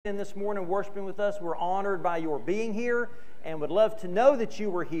in this morning worshiping with us. We're honored by your being here and would love to know that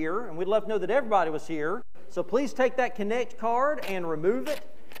you were here, and we'd love to know that everybody was here. So please take that Connect card and remove it,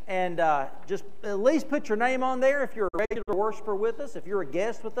 and just at least put your name on there if you're a regular worshiper with us. If you're a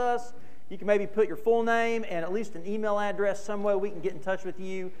guest with us, you can maybe put your full name and at least an email address, some way we can get in touch with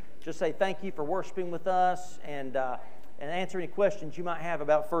you. Just say thank you for worshiping with us, and answer any questions you might have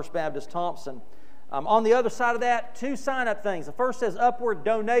about First Baptist Thomson. On the other side of that, 2 sign-up things. The first says Upward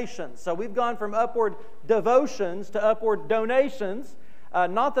Donations. So we've gone from Upward Devotions to Upward Donations.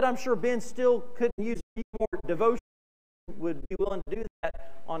 Not that I'm sure Ben still couldn't use a few more devotions, would be willing to do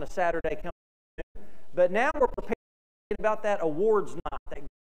that on a Saturday coming. But now we're preparing about that awards night, that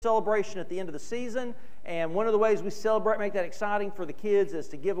celebration at the end of the season. And one of the ways we celebrate, make that exciting for the kids, is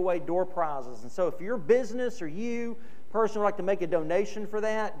to give away door prizes. And so if your business or you person would like to make a donation for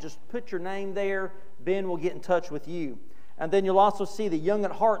that, just put your name there. Ben will get in touch with you. And then you'll also see the Young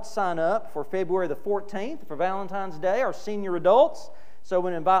at Heart sign up for February the 14th for Valentine's Day, our senior adults. So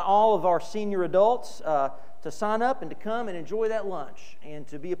we invite all of our senior adults to sign up and to come and enjoy that lunch and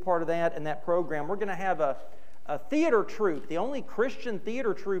to be a part of that and that program. We're going to have a theater troupe. The only Christian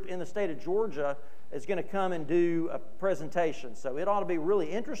theater troupe in the state of Georgia is going to come and do a presentation. So it ought to be really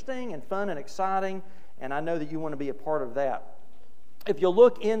interesting and fun and exciting, and I know that you want to be a part of that. If you'll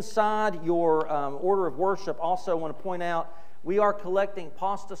look inside your order of worship, also want to point out we are collecting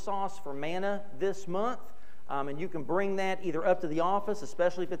pasta sauce for manna this month, and you can bring that either up to the office,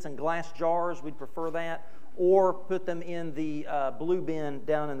 especially if it's in glass jars, we'd prefer that, or put them in the blue bin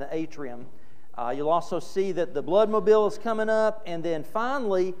down in the atrium. You'll also see that the Blood Mobile is coming up, and then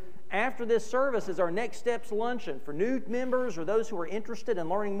finally, after this service is our Next Steps Luncheon for new members or those who are interested in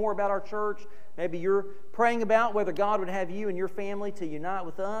learning more about our church. Maybe you're praying about whether God would have you and your family to unite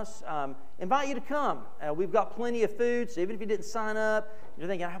with us. Invite you to come. We've got plenty of food, so even if you didn't sign up, you're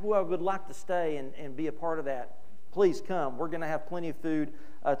thinking, well, I would like to stay and be a part of that, please come. We're going to have plenty of food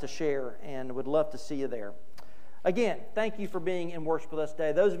to share, and would love to see you there. Again, thank you for being in worship with us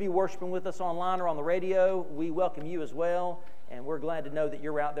today. Those of you worshiping with us online or on the radio, we welcome you as well, and we're glad to know that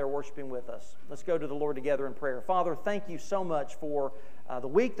you're out there worshiping with us. Let's go to the Lord together in prayer. Father, thank you so much for the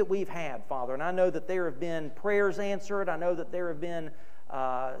week that we've had, Father, and I know that there have been prayers answered. I know that there have been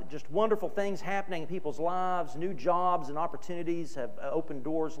just wonderful things happening in people's lives. New jobs and opportunities have opened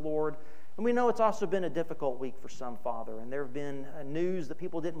doors, Lord. And we know it's also been a difficult week for some, Father, and there have been news that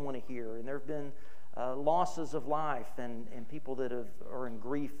people didn't want to hear, and there have been losses of life and people that are in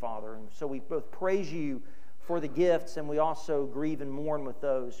grief, Father. And so we both praise you for the gifts, and we also grieve and mourn with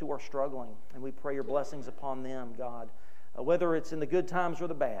those who are struggling. And we pray your blessings upon them, God. Whether it's in the good times or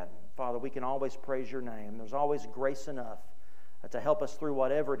the bad, Father, we can always praise your name. There's always grace enough to help us through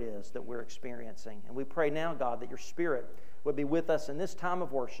whatever it is that we're experiencing. And we pray now, God, that your Spirit would be with us in this time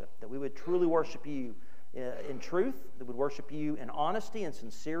of worship, that we would truly worship you in truth, that we would worship you in honesty and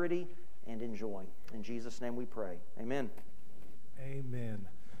sincerity and in joy. In Jesus' name we pray. Amen. Amen.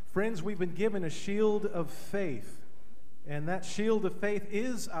 Friends, we've been given a shield of faith, and that shield of faith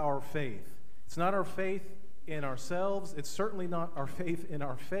is our faith. It's not our faith in ourselves. It's certainly not our faith in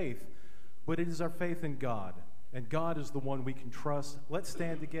our faith, but it is our faith in God, and God is the one we can trust. Let's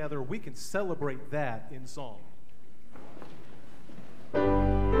stand together. We can celebrate that in song.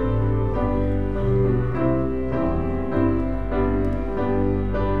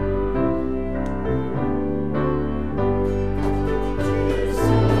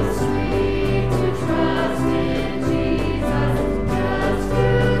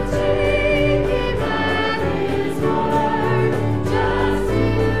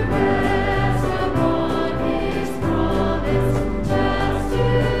 Just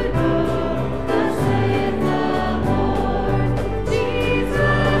to know, thus saith the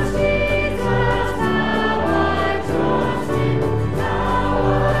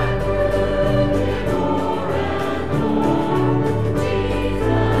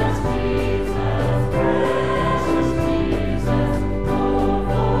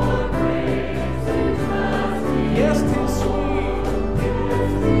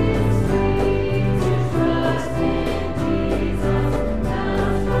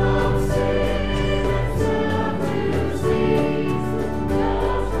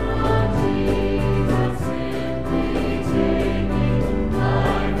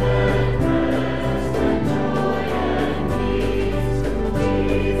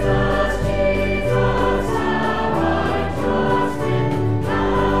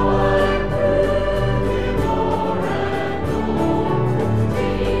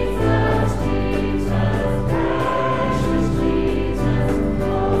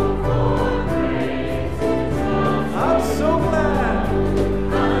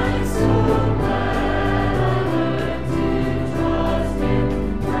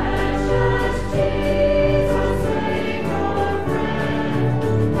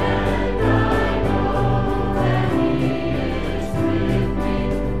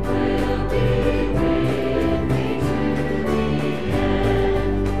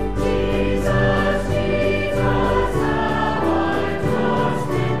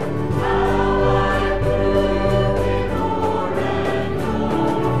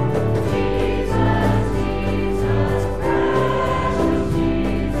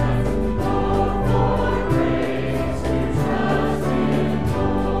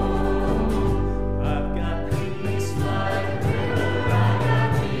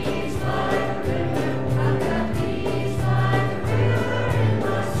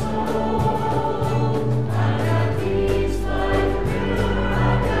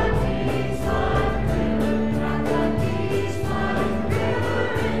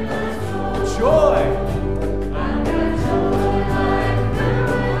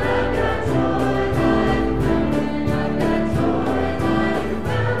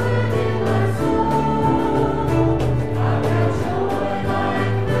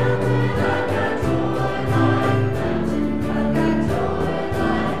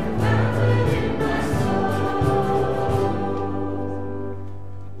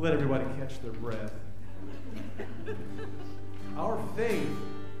Our faith,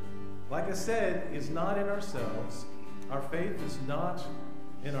 like I said, is not in ourselves. Our faith is not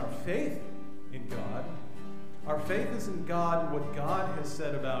in our faith in God. Our faith is in God and what God has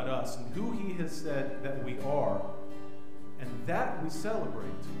said about us and who he has said that we are. And that we celebrate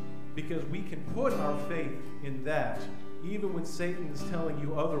because we can put our faith in that. Even when Satan is telling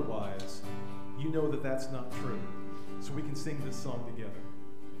you otherwise, you know that that's not true. So we can sing this song together.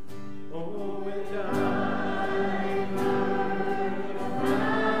 Oh, and I heard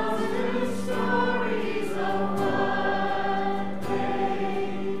 1,000 stories of what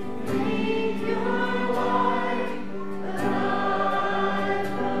they think you're like, but I've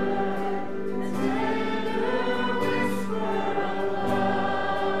heard the tender whisper of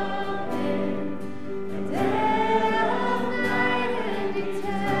love in the dead of night, and you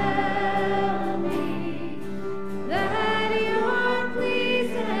tell me that you're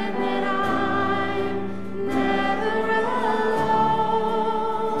pleased and that I'm never alone.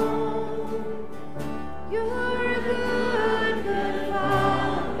 You're a good, good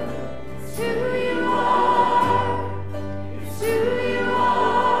Father. It's who you are. It's who you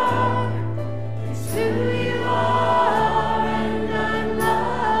are. It's who you are, and I'm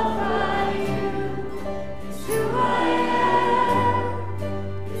loved by you. It's who I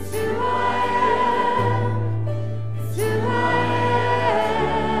am. It's who I am. It's who I am.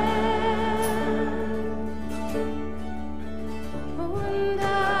 Oh, and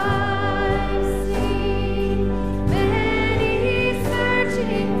I've seen many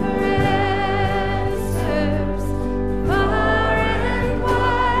searching for answers far and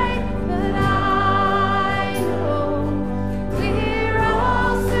wide, but I know we're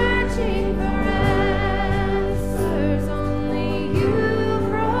all searching for answers only you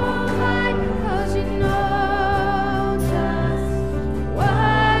provide, 'cause you know just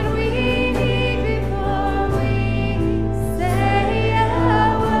what we need before we say a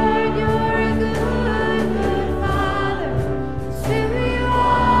word. You're a good, good Father. It's who you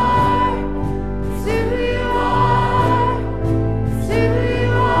are. It's who you are. It's who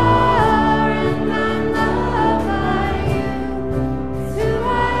you are, and I'm loved by you. It's who I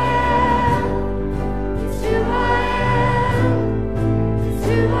am. It's who I am. It's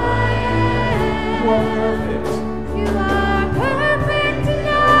who I am. You are perfect. You are perfect in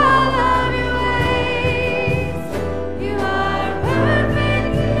all of your ways. You are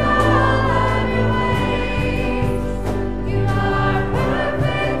perfect in all of your ways. You are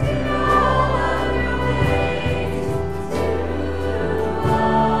perfect in all of your ways.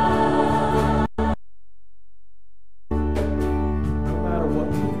 No matter what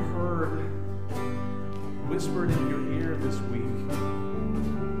you've heard whispered in your ear this week,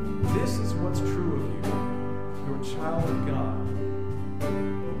 this is what's true of you. You're a child of God.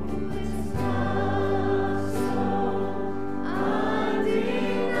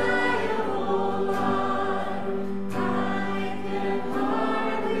 Undeniable light, I can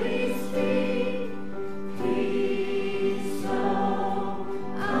hardly speak. Peace so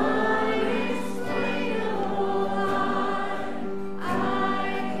unexplainable light, I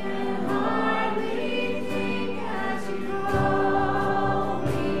can hardly think as you grow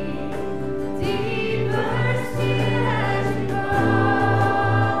me deeper still as you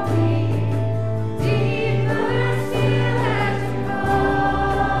grow me deeper still as you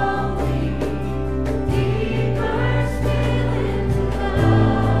grow me deeper still into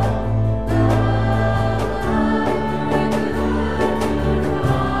love.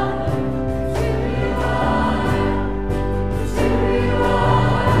 It's who you are. It's who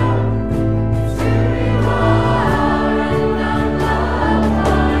you are, and I'm loved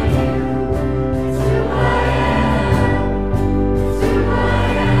by you. It's who I am. It's who I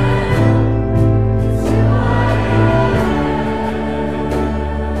am. It's who I am.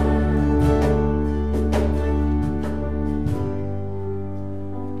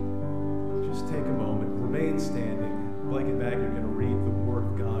 Just take a moment, remain standing. Blake and Maggie are going to read the Word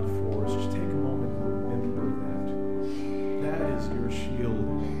of God for us. Just take a moment and remember that. That is your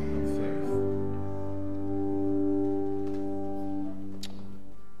shield of faith.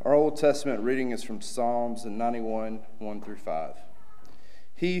 Our Old Testament reading is from Psalms 91, 1 through 5.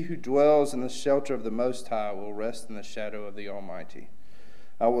 He who dwells in the shelter of the Most High will rest in the shadow of the Almighty.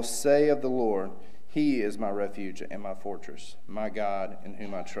 I will say of the Lord, He is my refuge and my fortress, my God in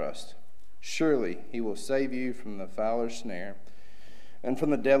whom I trust. Surely He will save you from the fowler's snare and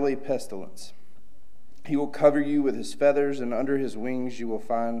from the deadly pestilence. He will cover you with His feathers, and under His wings you will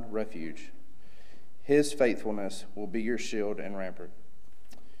find refuge. His faithfulness will be your shield and rampart.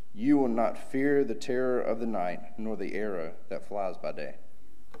 You will not fear the terror of the night, nor the arrow that flies by day.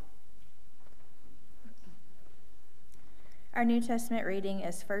 Our New Testament reading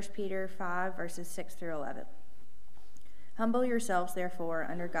is 1 Peter 5, verses 6 through 11. Humble yourselves, therefore,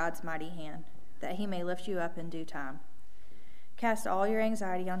 under God's mighty hand, that he may lift you up in due time. Cast all your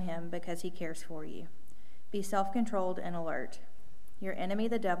anxiety on him because he cares for you. Be self-controlled and alert. Your enemy,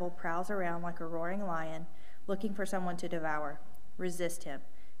 the devil, prowls around like a roaring lion, looking for someone to devour. Resist him,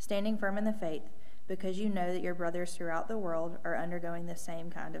 standing firm in the faith, because you know that your brothers throughout the world are undergoing the same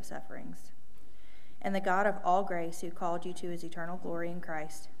kind of sufferings. And the God of all grace, who called you to his eternal glory in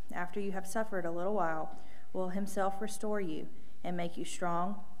Christ, after you have suffered a little while, will himself restore you and make you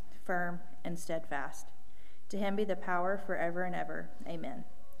strong, firm, and steadfast. To him be the power forever and ever. Amen.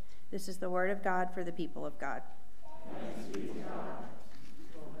 This is the word of God for the people of God. Thanks be to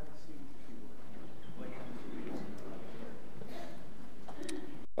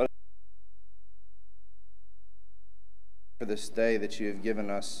God. For this day that you have given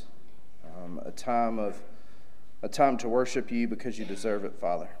us, a time to worship you because you deserve it,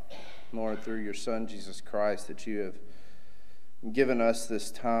 Father. Lord, through your Son, Jesus Christ, that you have given us this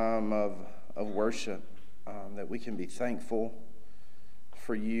time of worship, that we can be thankful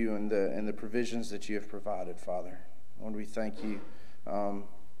for you and the provisions that you have provided, Father. Lord, we thank you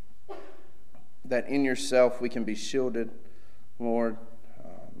that in yourself we can be shielded, Lord,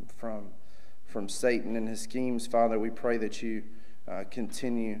 from Satan and his schemes. Father, we pray that you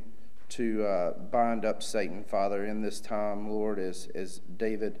continue to bind up Satan, Father, in this time, Lord, as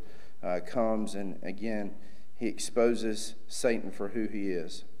David comes and again he exposes Satan for who he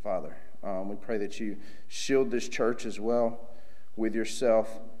is, Father. We pray that you shield this church as well with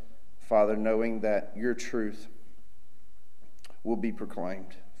yourself, Father, knowing that your truth will be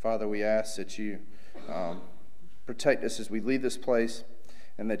proclaimed. Father, we ask that you protect us as we leave this place,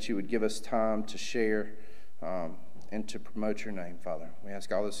 and that you would give us time to share and to promote your name, Father. We ask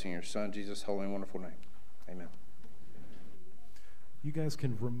all this in your Son, Jesus' holy and wonderful name. Amen. You guys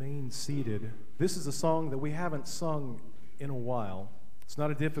can remain seated. This is a song that we haven't sung in a while. It's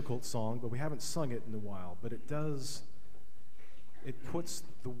not a difficult song, but we haven't sung it in a while. But it puts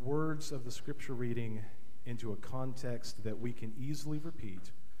the words of the scripture reading into a context that we can easily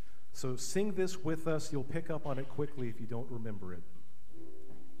repeat. So sing this with us. You'll pick up on it quickly if you don't remember it.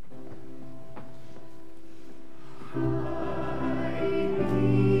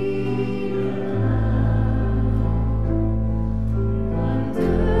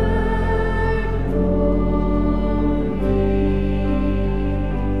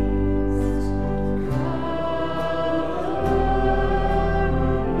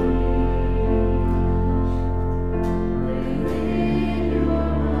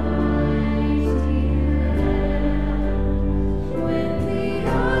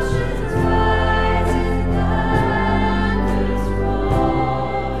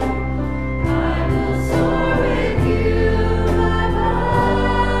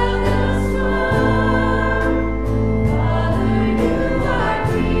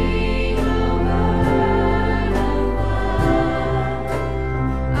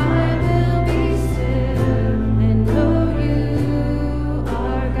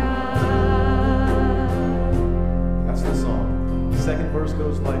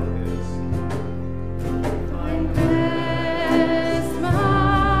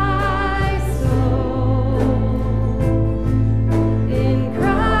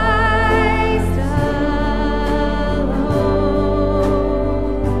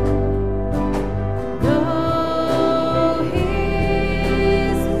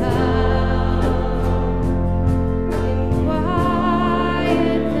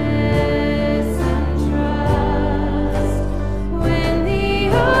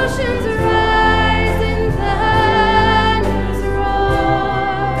 Oceans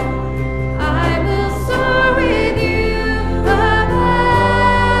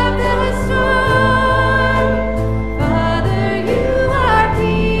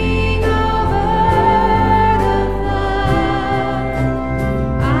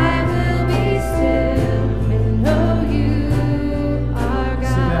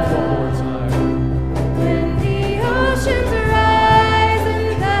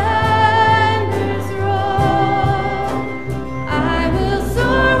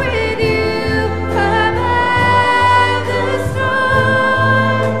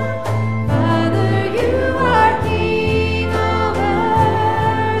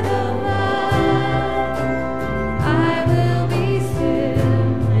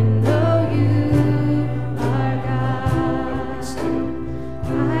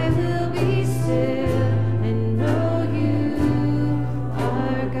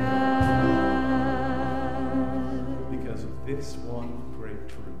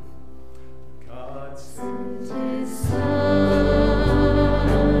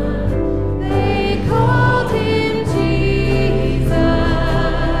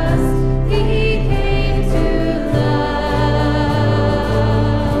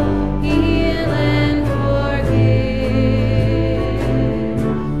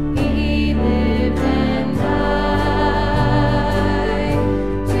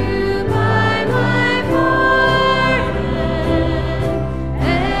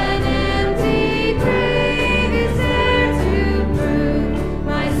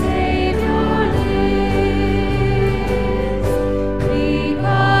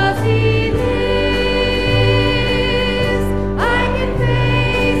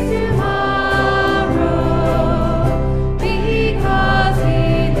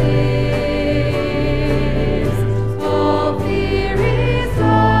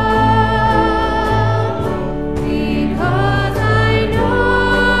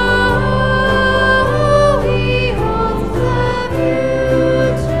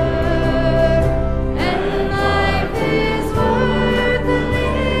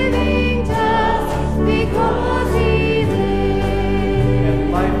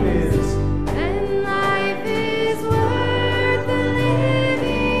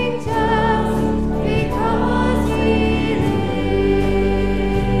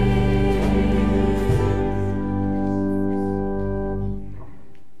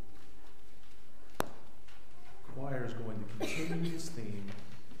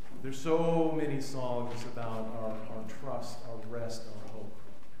There's so many songs about our trust, our rest, our hope.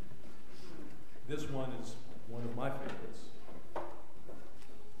 This one is one of my favorites.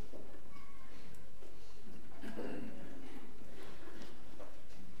 And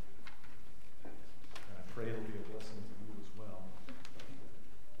I pray it'll be a blessing to you as well.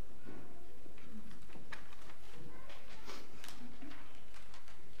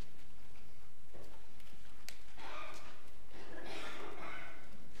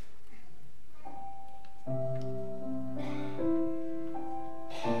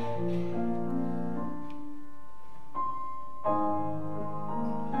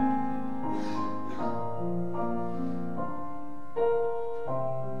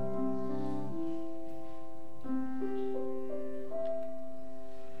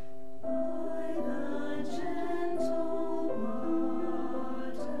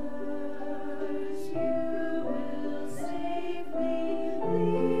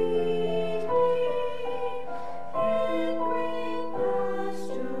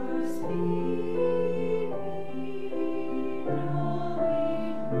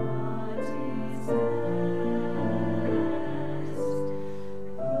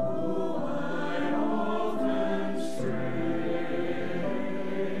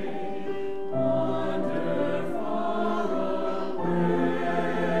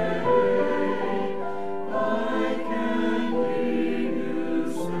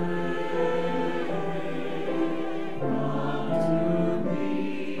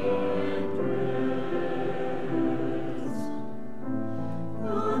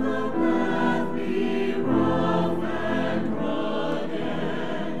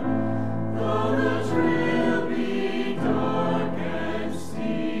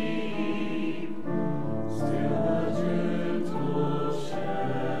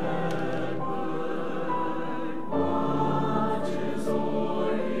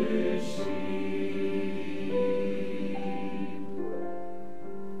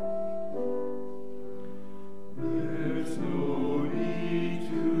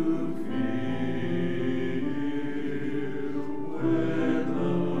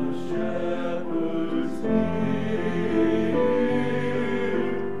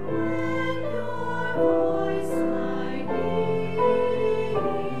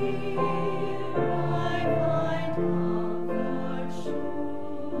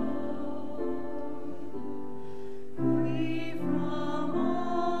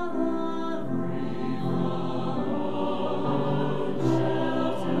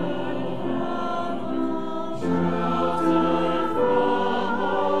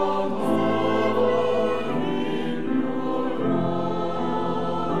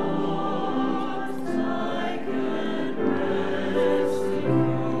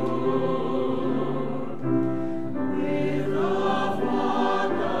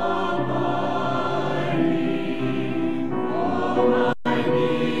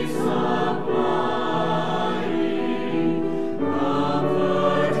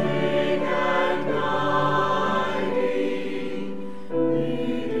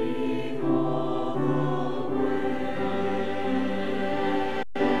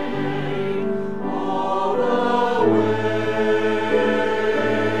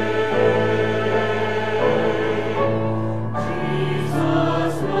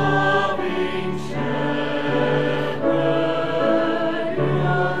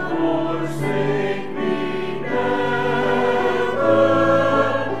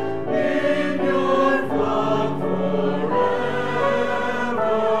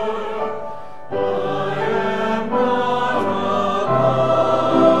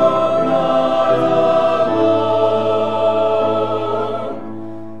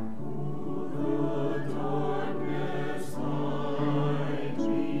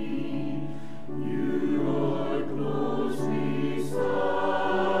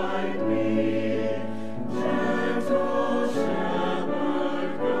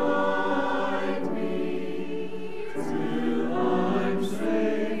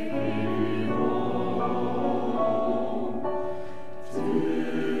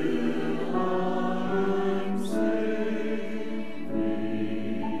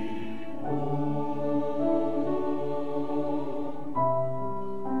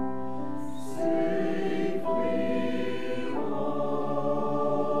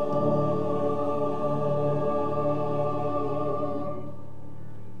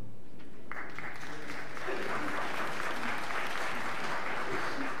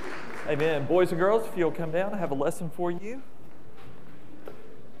 Amen. Boys and girls, if you'll come down, I have a lesson for you.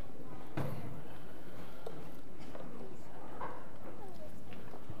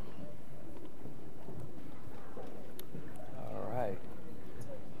 All right.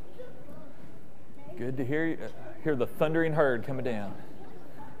 Good to hear the thundering herd coming down.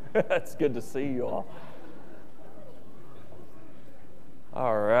 It's good to see you all.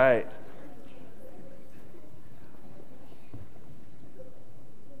 All right.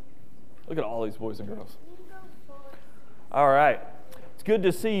 Look at all these boys and girls. All right. It's good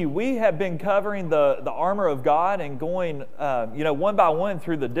to see you. We have been covering the armor of God and going, one by one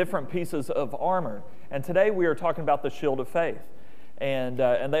through the different pieces of armor. And today we are talking about the shield of faith. And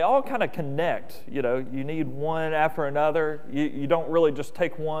they all kind of connect. You need one after another. You don't really just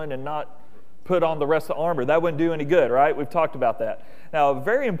take one and not put on the rest of the armor. That wouldn't do any good, right? We've talked about that. Now, a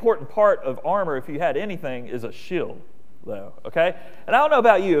very important part of armor, if you had anything, is a shield, though, okay? And I don't know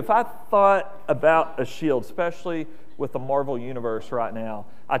about you. If I thought about a shield, especially with the Marvel Universe right now,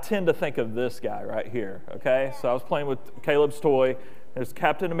 I tend to think of this guy right here, okay? So I was playing with Caleb's toy. There's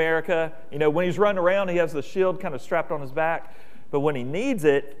Captain America. When he's running around, he has the shield kind of strapped on his back. But when he needs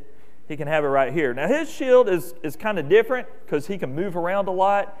it, he can have it right here. Now, his shield is kind of different because he can move around a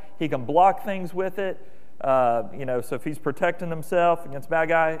lot. He can block things with it. So if he's protecting himself against a bad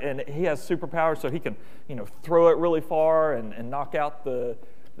guy, and he has superpowers, so he can, throw it really far and knock out the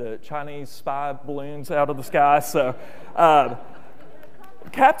Chinese spy balloons out of the sky. So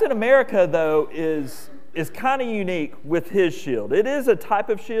Captain America, though, is kind of unique with his shield. It is a type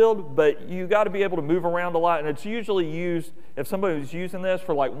of shield, but you got to be able to move around a lot, and it's usually used, if somebody was using this,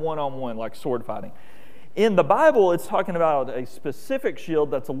 for like one-on-one, like sword fighting. In the Bible, it's talking about a specific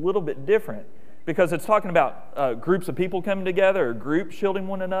shield that's a little bit different, because it's talking about groups of people coming together, or groups shielding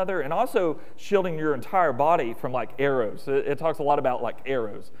one another, and also shielding your entire body from like arrows. It talks a lot about like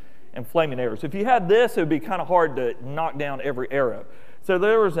arrows and flaming arrows. If you had this, it would be kind of hard to knock down every arrow. So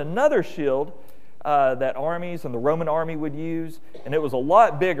there was another shield that armies and the Roman army would use, and it was a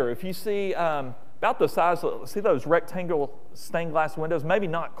lot bigger. If you see about the size, see those rectangle stained glass windows, maybe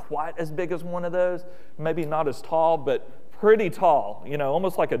not quite as big as one of those, maybe not as tall, but pretty tall,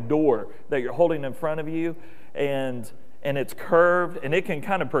 almost like a door that you're holding in front of you, and it's curved, and it can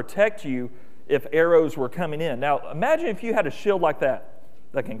kind of protect you if arrows were coming in. Now, imagine if you had a shield like that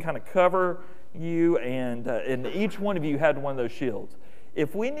can kind of cover you, and each one of you had one of those shields.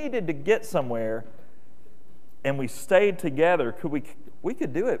 If we needed to get somewhere and we stayed together, we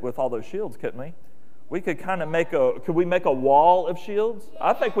could do it with all those shields, couldn't we? We could kind of could we make a wall of shields?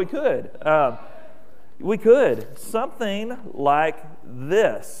 I think we could. We could. Something like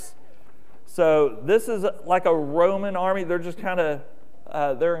this. So this is like a Roman army. They're just kind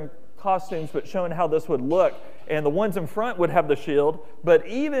of, they're in costumes, but showing how this would look. And the ones in front would have the shield. But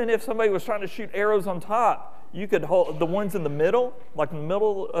even if somebody was trying to shoot arrows on top, you could hold the ones in the middle, like in the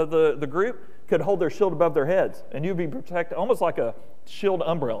middle of the group, could hold their shield above their heads, and you'd be protected, almost like a shield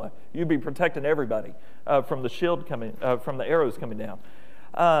umbrella. You'd be protecting everybody from the shield from the arrows coming down.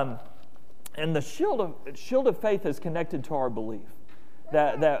 And the shield of faith is connected to our belief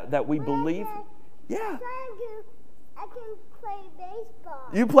that we believe. Yeah. I can play baseball.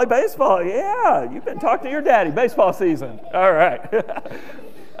 You play baseball? Yeah. You've been talking to your daddy. Baseball season. All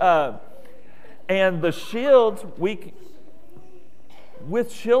right. And the shields,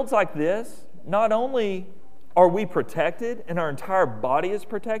 with shields like this, not only are we protected and our entire body is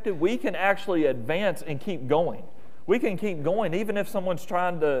protected, we can actually advance and keep going. We can keep going even if someone's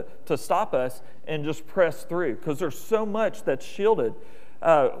trying to stop us and just press through, because there's so much that's shielded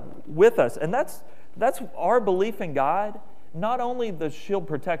with us. And that's our belief in God. Not only the shield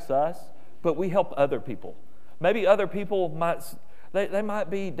protects us, but we help other people. Maybe other people They might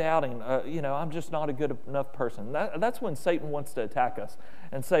be doubting, I'm just not a good enough person. That's when Satan wants to attack us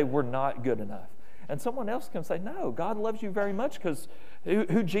and say we're not good enough. And someone else can say, no, God loves you very much because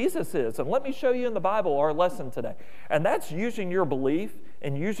who Jesus is. And let me show you in the Bible our lesson today. And that's using your belief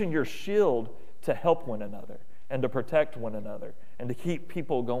and using your shield to help one another and to protect one another and to keep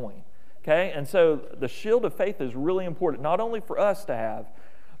people going. Okay? And so the shield of faith is really important, not only for us to have,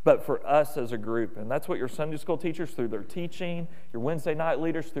 but for us as a group. And that's what your Sunday school teachers, through their teaching, your Wednesday night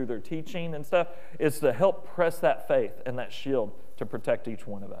leaders, through their teaching and stuff, is to help press that faith and that shield to protect each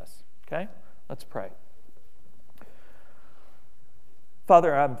one of us. Okay? Let's pray.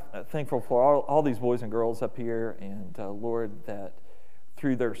 Father, I'm thankful for all these boys and girls up here, and Lord, that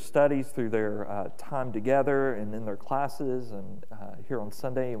through their studies, through their time together and in their classes and here on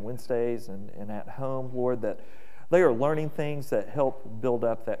Sunday and Wednesdays and at home, Lord, that they are learning things that help build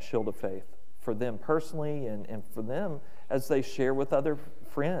up that shield of faith for them personally and for them as they share with other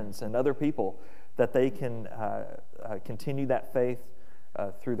friends and other people, that they can continue that faith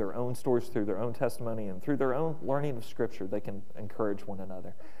through their own stories, through their own testimony, and through their own learning of Scripture. They can encourage one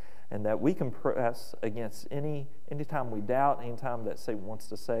another. and that we can press against anytime we doubt, anytime that Satan wants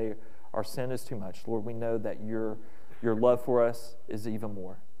to say our sin is too much. Lord, we know that your love for us is even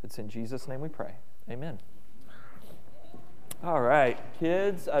more. It's in Jesus' name we pray. Amen. All right,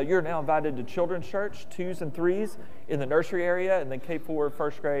 kids, you're now invited to Children's Church, 2s and 3s in the nursery area, and then K4,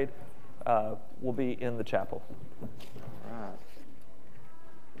 first grade, will be in the chapel. All right.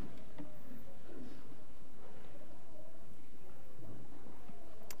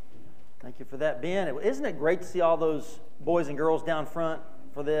 Thank you for that, Ben. Isn't it great to see all those boys and girls down front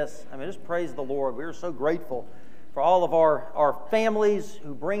for this? I mean, just praise the Lord. We are so grateful for all of our families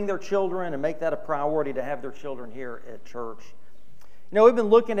who bring their children and make that a priority to have their children here at church. You know, we've been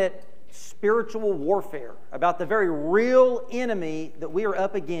looking at spiritual warfare, about the very real enemy that we are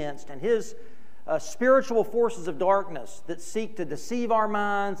up against and his spiritual forces of darkness that seek to deceive our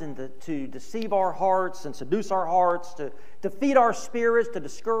minds and to deceive our hearts and seduce our hearts, to defeat our spirits, to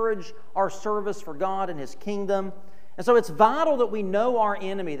discourage our service for God and His kingdom. And so it's vital that we know our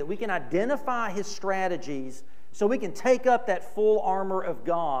enemy, that we can identify his strategies so we can take up that full armor of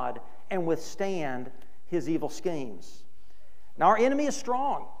God and withstand his evil schemes. Now, our enemy is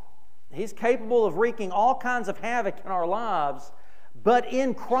strong. He's capable of wreaking all kinds of havoc in our lives, but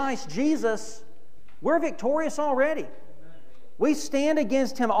in Christ Jesus, we're victorious already. We stand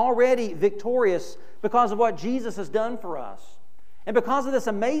against him already victorious because of what Jesus has done for us. And because of this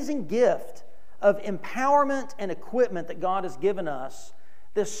amazing gift of empowerment and equipment that God has given us,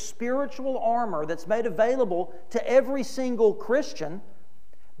 this spiritual armor that's made available to every single Christian,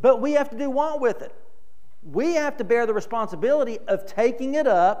 but we have to do what with it? We have to bear the responsibility of taking it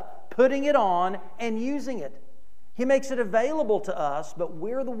up, putting it on, and using it. He makes it available to us, but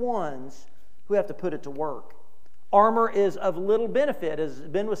we're the ones who have to put it to work. Armor is of little benefit, as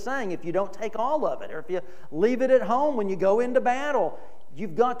Ben was saying, if you don't take all of it, or if you leave it at home when you go into battle.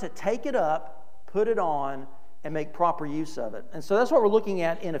 You've got to take it up, put it on, and make proper use of it. And so that's what we're looking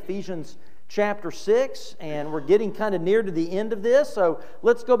at in Ephesians chapter 6, and we're getting kind of near to the end of this. So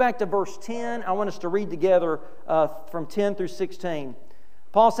let's go back to verse 10. I want us to read together from 10 through 16.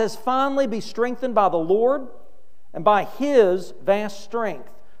 Paul says, "Finally be strengthened by the Lord and by His vast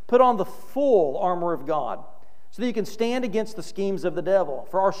strength. Put on the full armor of God, so that you can stand against the schemes of the devil.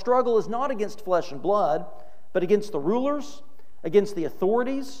 For our struggle is not against flesh and blood, but against the rulers, against the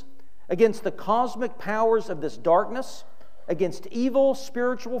authorities, against the cosmic powers of this darkness, against evil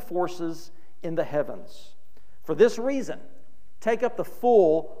spiritual forces in the heavens. For this reason, take up the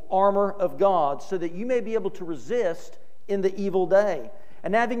full armor of God, so that you may be able to resist in the evil day,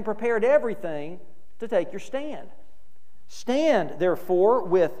 and having prepared everything, to take your stand. Stand, therefore,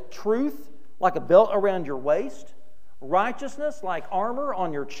 with truth like a belt around your waist, righteousness like armor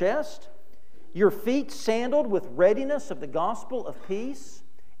on your chest, your feet sandaled with readiness of the gospel of peace,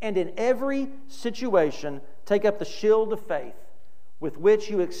 and in every situation take up the shield of faith, with which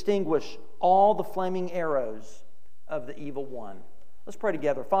you extinguish all the flaming arrows of the evil one." Let's pray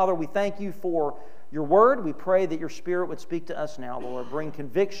together. Father, we thank you for your word. We pray that your Spirit would speak to us now, Lord. Bring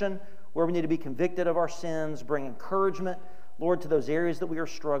conviction where we need to be convicted of our sins. Bring encouragement, Lord, to those areas that we are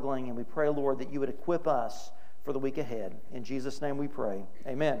struggling. And we pray, Lord, that you would equip us for the week ahead. In Jesus' name we pray.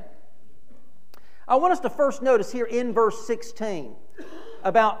 Amen. I want us to first notice here in verse 16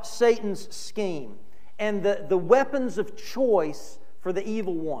 about Satan's scheme and the weapons of choice for the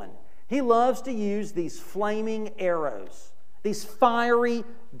evil one. He loves to use these flaming arrows, these fiery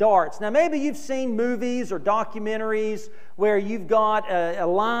darts. Now, maybe you've seen movies or documentaries where you've got a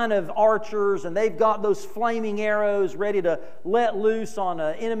line of archers and they've got those flaming arrows ready to let loose on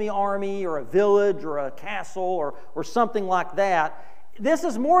an enemy army or a village or a castle or something like that. This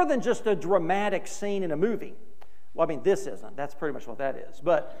is more than just a dramatic scene in a movie. Well, I mean, this isn't. That's pretty much what that is.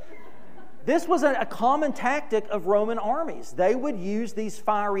 But this was a common tactic of Roman armies. They would use these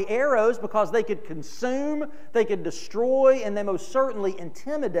fiery arrows because they could consume, they could destroy, and they most certainly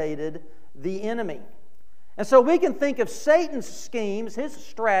intimidated the enemy. And so we can think of Satan's schemes, his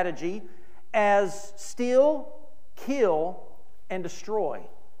strategy, as steal, kill, and destroy.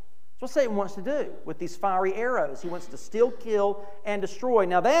 That's what Satan wants to do with these fiery arrows. He wants to steal, kill, and destroy.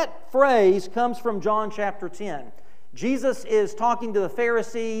 Now that phrase comes from John chapter 10. Jesus is talking to the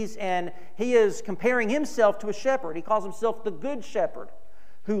Pharisees, and he is comparing himself to a shepherd. He calls himself the good shepherd,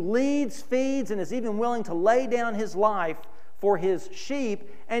 who leads, feeds, and is even willing to lay down his life for his sheep.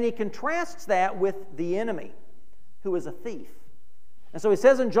 And he contrasts that with the enemy, who is a thief. And so he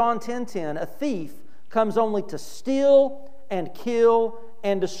says in John 10:10, "A thief comes only to steal and kill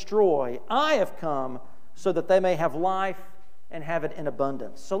and destroy. I have come so that they may have life and have it in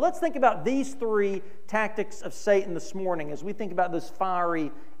abundance. So let's think about these three tactics of Satan this morning as we think about those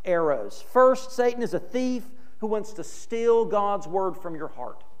fiery arrows. First, Satan is a thief who wants to steal God's word from your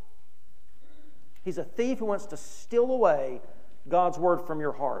heart. He's a thief who wants to steal away God's word from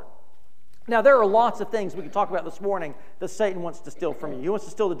your heart. Now, there are lots of things we can talk about this morning that Satan wants to steal from you. He wants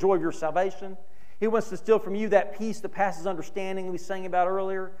to steal the joy of your salvation. He wants to steal from you that peace that passes understanding we sang about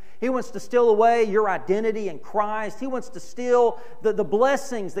earlier. He wants to steal away your identity in Christ. He wants to steal the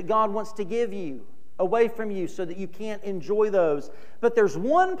blessings that God wants to give you away from you so that you can't enjoy those. But there's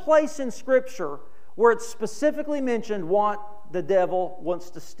one place in Scripture where it's specifically mentioned what the devil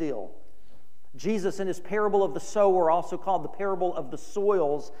wants to steal. Jesus, in his parable of the sower, also called the parable of the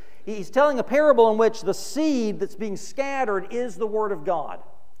soils, he's telling a parable in which the seed that's being scattered is the Word of God.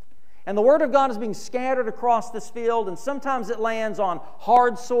 And the Word of God is being scattered across this field, and sometimes it lands on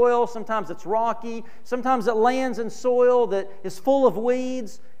hard soil, sometimes it's rocky, sometimes it lands in soil that is full of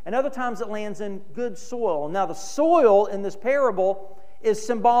weeds, and other times it lands in good soil. Now, the soil in this parable is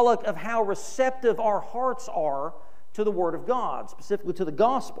symbolic of how receptive our hearts are to the Word of God, specifically to the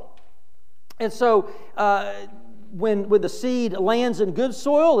gospel. And so, when the seed lands in good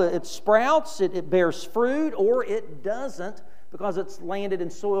soil, it sprouts, it bears fruit, or it doesn't because it's landed in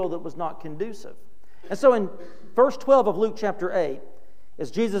soil that was not conducive. And so in verse 12 of Luke chapter 8,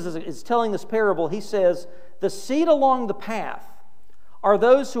 as Jesus is telling this parable, he says, "The seed along the path are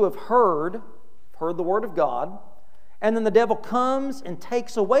those who have heard the word of God, and then the devil comes and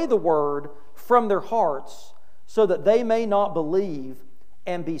takes away the word from their hearts so that they may not believe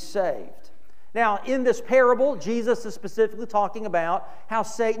and be saved." Now, in this parable, Jesus is specifically talking about how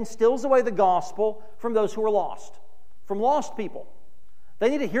Satan steals away the gospel from those who are lost, from lost people. They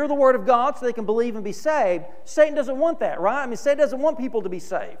need to hear the word of God so they can believe and be saved. Satan doesn't want that, right? I mean, Satan doesn't want people to be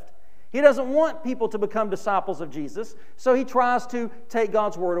saved. He doesn't want people to become disciples of Jesus, so he tries to take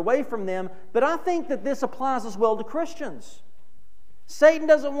God's word away from them. But I think that this applies as well to Christians. Satan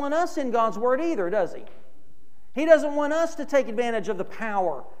doesn't want us in God's word either, does he? He doesn't want us to take advantage of the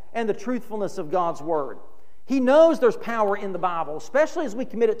power and the truthfulness of God's word. He knows there's power in the Bible, especially as we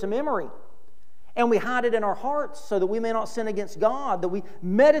commit it to memory. And we hide it in our hearts so that we may not sin against God, that we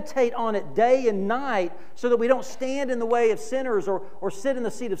meditate on it day and night so that we don't stand in the way of sinners or sit in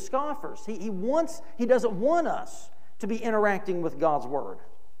the seat of scoffers. He doesn't want us to be interacting with God's word.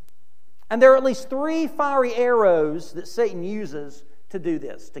 And there are at least three fiery arrows that Satan uses to do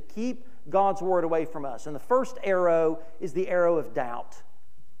this, to keep God's word away from us. And the first arrow is the arrow of doubt.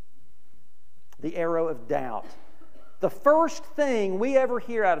 The arrow of doubt. The first thing we ever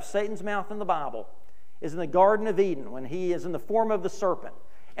hear out of Satan's mouth in the Bible is in the Garden of Eden when he is in the form of the serpent.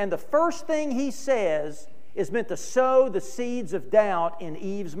 And the first thing he says is meant to sow the seeds of doubt in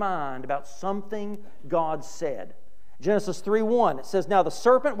Eve's mind about something God said. Genesis 3:1, it says, "Now the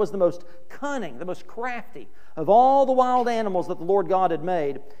serpent was the most cunning, the most crafty of all the wild animals that the Lord God had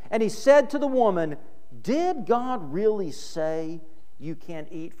made. And he said to the woman, 'Did God really say you can't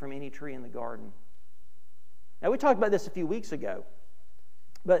eat from any tree in the garden?'" Now, we talked about this a few weeks ago,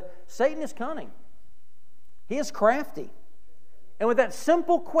 but Satan is cunning. He is crafty. And with that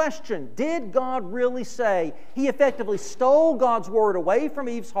simple question, did God really say, he effectively stole God's word away from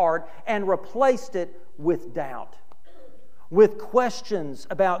Eve's heart and replaced it with doubt, with questions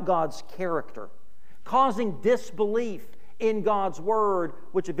about God's character, causing disbelief in God's word,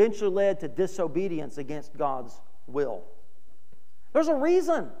 which eventually led to disobedience against God's will. There's a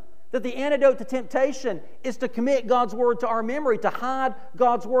reason that the antidote to temptation is to commit God's word to our memory, to hide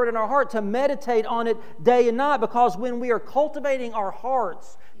God's word in our heart, to meditate on it day and night, because when we are cultivating our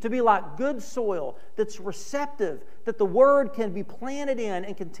hearts to be like good soil that's receptive, that the word can be planted in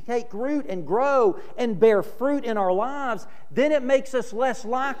and can take root and grow and bear fruit in our lives, then it makes us less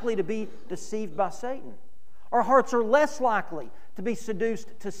likely to be deceived by Satan. Our hearts are less likely to be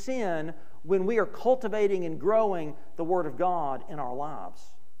seduced to sin when we are cultivating and growing the word of God in our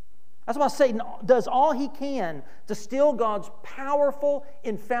lives. That's why Satan does all he can to steal God's powerful,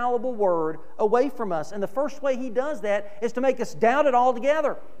 infallible word away from us. And the first way he does that is to make us doubt it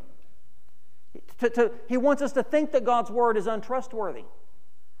altogether. He wants us to think that God's word is untrustworthy,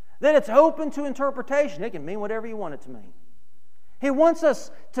 that it's open to interpretation. It can mean whatever you want it to mean. He wants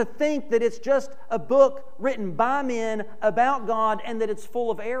us to think that it's just a book written by men about God and that it's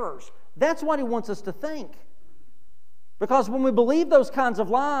full of errors. That's what he wants us to think. Because when we believe those kinds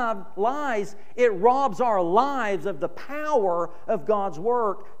of lies, it robs our lives of the power of God's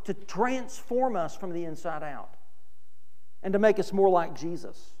work to transform us from the inside out and to make us more like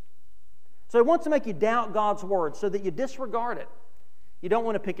Jesus. So he wants to make you doubt God's word so that you disregard it You don't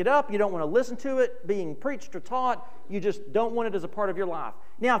want to pick it up. You don't want to listen to it being preached or taught. You just don't want it as a part of your life.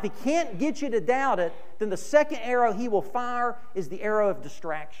 Now, if he can't get you to doubt it, then the second arrow he will fire is the arrow of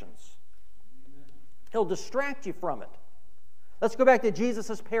distractions. He'll distract you from it. Let's go back to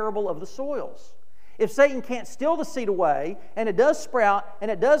Jesus' parable of the soils. If Satan can't steal the seed away, and it does sprout,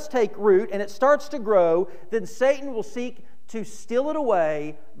 and it does take root, and it starts to grow, then Satan will seek to steal it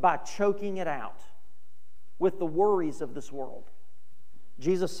away by choking it out with the worries of this world.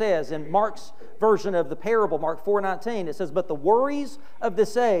 Jesus says in Mark's version of the parable, Mark 4:19, it says, "But the worries of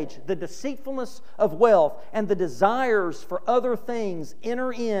this age, the deceitfulness of wealth, and the desires for other things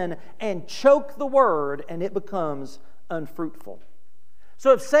enter in and choke the word, and it becomes unfruitful."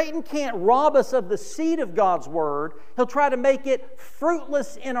 So if Satan can't rob us of the seed of God's word, he'll try to make it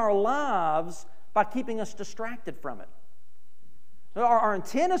fruitless in our lives by keeping us distracted from it. Our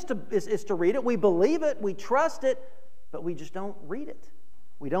intent is to read it. We believe it. We trust it. But we just don't read it.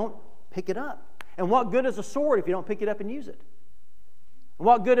 We don't pick it up. And what good is a sword if you don't pick it up and use it? And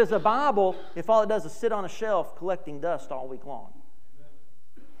what good is a Bible if all it does is sit on a shelf collecting dust all week long?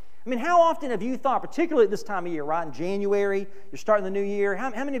 I mean, how often have you thought, particularly at this time of year, right? In January, you're starting the new year. How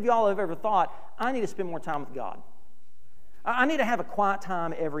many of y'all have ever thought, I need to spend more time with God? I need to have a quiet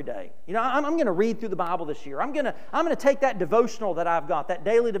time every day. You know, I'm going to read through the Bible this year. I'm going to take that devotional that I've got, that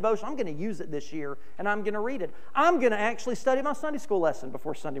daily devotion. I'm going to use it this year, and I'm going to read it. I'm going to actually study my Sunday school lesson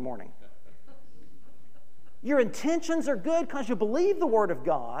before Sunday morning. Your intentions are good because you believe the Word of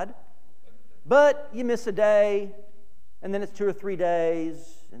God, but you miss a day, and then it's 2 or 3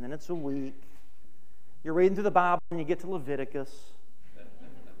 days, and then it's a week. You're reading through the Bible, and you get to Leviticus.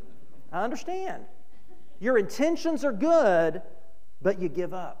 I understand. Your intentions are good, but you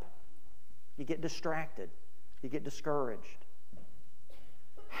give up. You get distracted. You get discouraged.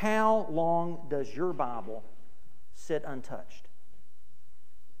 How long does your Bible sit untouched?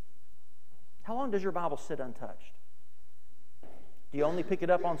 How long does your Bible sit untouched? Do you only pick it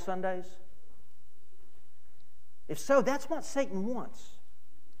up on Sundays? If so, that's what Satan wants.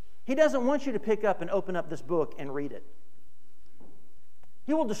 He doesn't want you to pick up and open up this book and read it.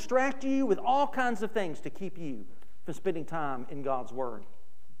 He will distract you with all kinds of things to keep you from spending time in God's Word.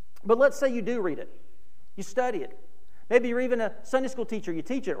 But let's say you do read it. You study it. Maybe you're even a Sunday school teacher. You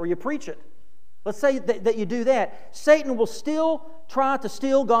teach it or you preach it. Let's say that you do that. Satan will still try to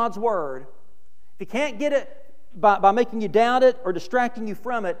steal God's Word. If he can't get it by making you doubt it or distracting you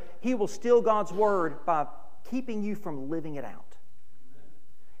from it, he will steal God's Word by keeping you from living it out.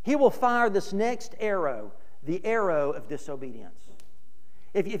 He will fire this next arrow, the arrow of disobedience.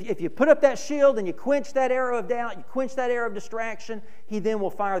 If you put up that shield and you quench that arrow of doubt, you quench that arrow of distraction, he then will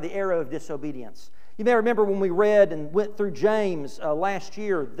fire the arrow of disobedience. You may remember when we read and went through James last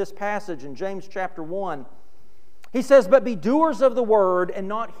year, this passage in James chapter 1. He says, "But be doers of the word and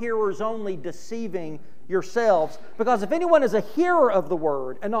not hearers only, deceiving yourselves. Because if anyone is a hearer of the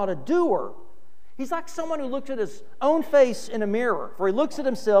word and not a doer, he's like someone who looks at his own face in a mirror. For he looks at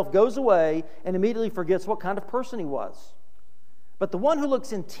himself, goes away, and immediately forgets what kind of person he was. But the one who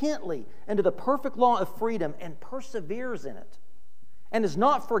looks intently into the perfect law of freedom and perseveres in it, and is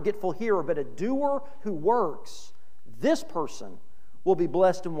not forgetful hearer, but a doer who works, this person will be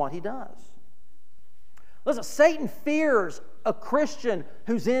blessed in what he does." Listen, Satan fears a Christian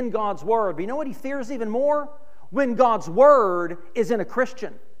who's in God's Word. But you know what he fears even more? When God's Word is in a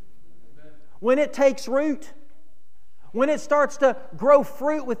Christian. When it takes root. When it starts to grow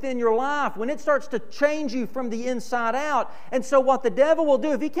fruit within your life, when it starts to change you from the inside out. And so what the devil will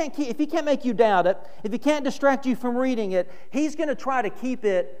do, if he can't make you doubt it, if he can't distract you from reading it, he's going to try to keep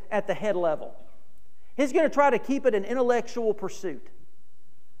it at the head level. He's going to try to keep it an intellectual pursuit.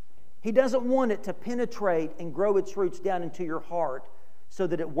 He doesn't want it to penetrate and grow its roots down into your heart so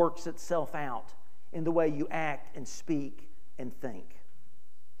that it works itself out in the way you act and speak and think.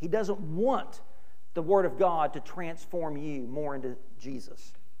 He doesn't want the Word of God to transform you more into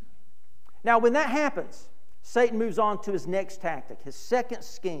Jesus. Now, when that happens, Satan moves on to his next tactic, his second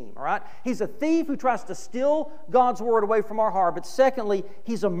scheme, all right? He's a thief who tries to steal God's Word away from our heart, but secondly,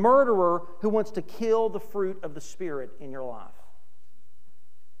 he's a murderer who wants to kill the fruit of the Spirit in your life.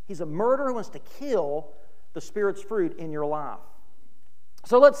 He's a murderer who wants to kill the Spirit's fruit in your life.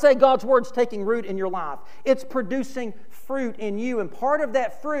 So let's say God's Word's taking root in your life. It's producing fruit in you, and part of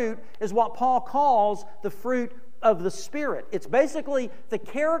that fruit is what Paul calls the fruit of the Spirit. It's basically the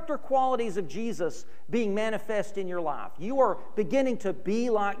character qualities of Jesus being manifest in your life. You are beginning to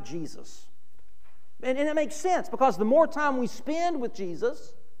be like Jesus. And it makes sense because the more time we spend with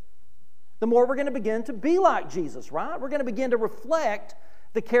Jesus, the more we're going to begin to be like Jesus, right? We're going to begin to reflect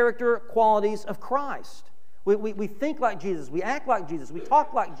the character qualities of Christ. We think like Jesus. We act like Jesus. We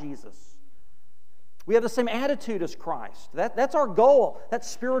talk like Jesus. We have the same attitude as Christ. That's our goal. That's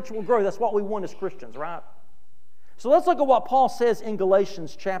spiritual growth. That's what we want as Christians, right? So let's look at what Paul says in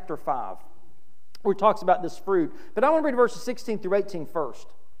Galatians chapter 5, where he talks about this fruit. But I want to read verses 16 through 18 first.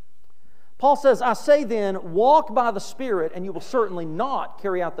 Paul says, I say then, walk by the Spirit, and you will certainly not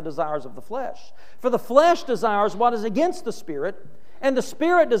carry out the desires of the flesh. For the flesh desires what is against the Spirit, and the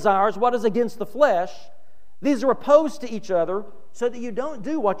Spirit desires what is against the flesh. These are opposed to each other, so that you don't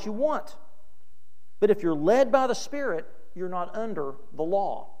do what you want. But if you're led by the Spirit, you're not under the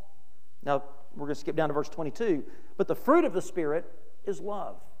law. Now, we're going to skip down to verse 22. But the fruit of the Spirit is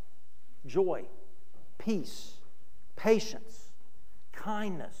love, joy, peace, patience,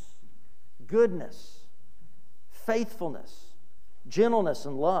 kindness, goodness, faithfulness, gentleness,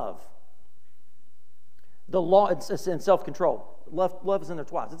 and love. The law, it's in self-control. Love is in there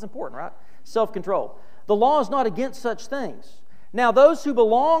twice. It's important, right? Self-control. The law is not against such things. Now, those who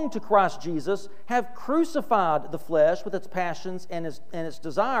belong to Christ Jesus have crucified the flesh with its passions and its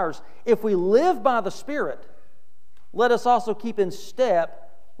desires. If we live by the Spirit, let us also keep in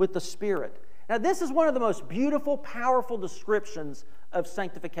step with the Spirit. Now, this is one of the most beautiful, powerful descriptions of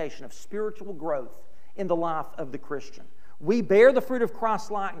sanctification, of spiritual growth in the life of the Christian. We bear the fruit of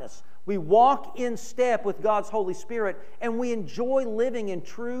Christ-likeness. We walk in step with God's Holy Spirit, and we enjoy living in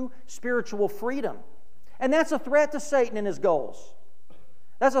true spiritual freedom. And that's a threat to Satan and his goals.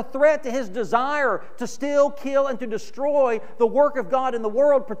 That's a threat to his desire to steal, kill, and to destroy the work of God in the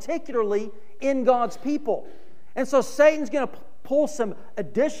world, particularly in God's people. And so Satan's going to pull some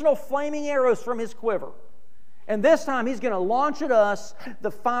additional flaming arrows from his quiver. And this time he's going to launch at us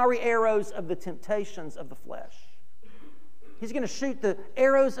the fiery arrows of the temptations of the flesh. He's going to shoot the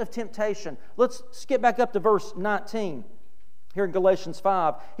arrows of temptation. Let's skip back up to verse 19. Here in Galatians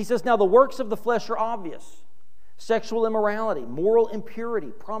 5, he says, now the works of the flesh are obvious. Sexual immorality, moral impurity,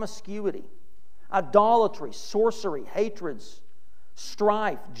 promiscuity, idolatry, sorcery, hatreds,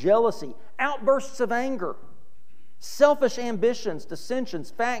 strife, jealousy, outbursts of anger, selfish ambitions,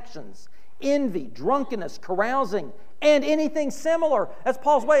 dissensions, factions, envy, drunkenness, carousing, and anything similar. That's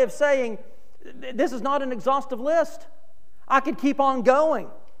Paul's way of saying, this is not an exhaustive list. I could keep on going.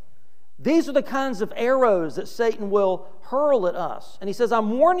 These are the kinds of arrows that Satan will hurl at us. And he says,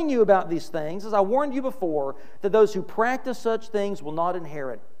 I'm warning you about these things, as I warned you before, that those who practice such things will not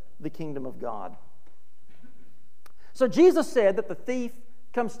inherit the kingdom of God. So Jesus said that the thief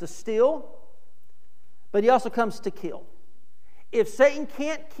comes to steal, but he also comes to kill. If Satan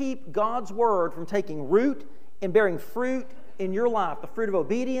can't keep God's word from taking root and bearing fruit in your life, the fruit of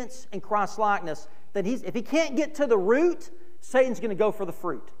obedience and Christ-likeness, then if he can't get to the root, Satan's going to go for the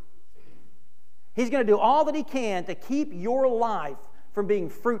fruit. He's going to do all that he can to keep your life from being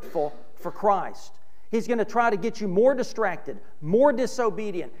fruitful for Christ. He's going to try to get you more distracted, more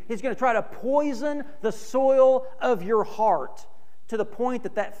disobedient. He's going to try to poison the soil of your heart to the point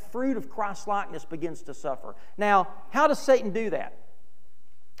that that fruit of Christ-likeness begins to suffer. Now, how does Satan do that?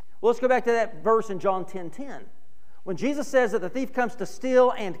 Well, let's go back to that verse in John 10:10. When Jesus says that the thief comes to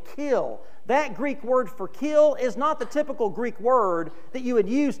steal and kill, that Greek word for kill is not the typical Greek word that you would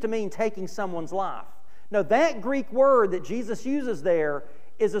use to mean taking someone's life. No, that Greek word that Jesus uses there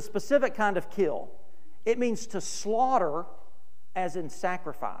is a specific kind of kill. It means to slaughter as in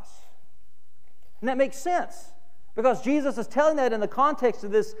sacrifice. And that makes sense, because Jesus is telling that in the context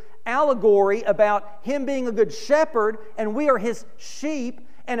of this allegory about Him being a good shepherd and we are His sheep,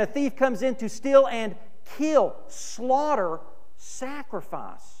 and a thief comes in to steal and kill, slaughter,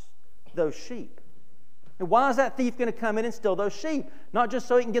 sacrifice those sheep. And why is that thief going to come in and steal those sheep? Not just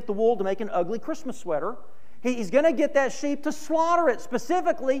so he can get the wool to make an ugly Christmas sweater. He's going to get that sheep to slaughter it,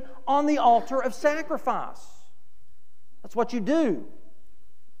 specifically on the altar of sacrifice. That's what you do.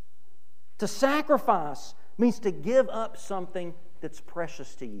 To sacrifice means to give up something that's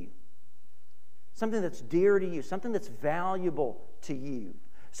precious to you, something that's dear to you, something that's valuable to you.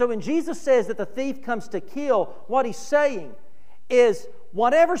 So when Jesus says that the thief comes to kill, what He's saying is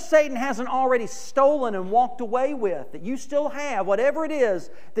whatever Satan hasn't already stolen and walked away with, that you still have, whatever it is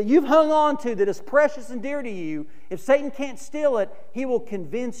that you've hung on to that is precious and dear to you, if Satan can't steal it, he will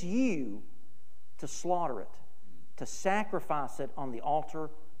convince you to slaughter it, to sacrifice it on the altar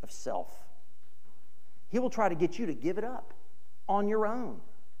of self. He will try to get you to give it up on your own.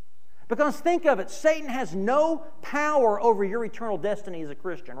 Because think of it, Satan has no power over your eternal destiny as a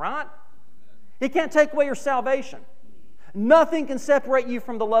Christian, right? He can't take away your salvation. Nothing can separate you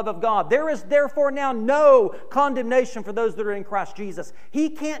from the love of God. There is therefore now no condemnation for those that are in Christ Jesus. He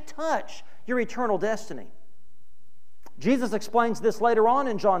can't touch your eternal destiny. Jesus explains this later on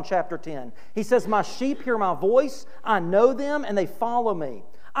in John chapter 10. He says, "My sheep hear my voice, I know them, and they follow me.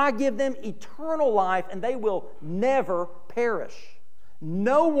 I give them eternal life, and they will never perish.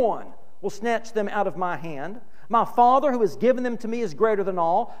 No one will snatch them out of my hand. My Father who has given them to me is greater than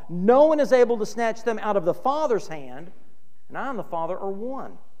all. No one is able to snatch them out of the Father's hand, and I and the Father are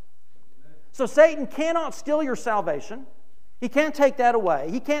one." So Satan cannot steal your salvation. He can't take that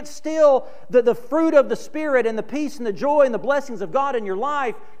away. He can't steal the fruit of the Spirit and the peace and the joy and the blessings of God in your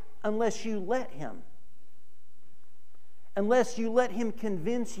life unless you let him. Unless you let him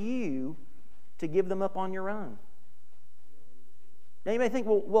convince you to give them up on your own. Now you may think,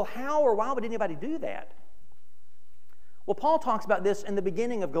 well, how or why would anybody do that? Well, Paul talks about this in the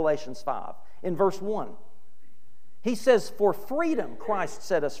beginning of Galatians 5, in verse 1. He says, "For freedom Christ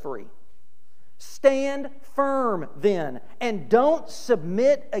set us free. Stand firm then, and don't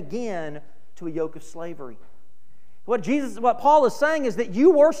submit again to a yoke of slavery." What Paul is saying is that you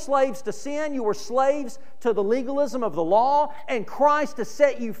were slaves to sin, you were slaves to the legalism of the law, and Christ has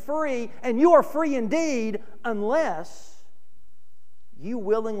set you free, and you are free indeed unless you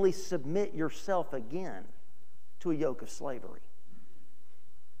willingly submit yourself again to a yoke of slavery.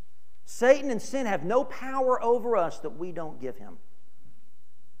 Satan and sin have no power over us that we don't give him,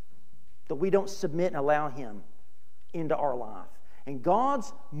 that we don't submit and allow him into our life. And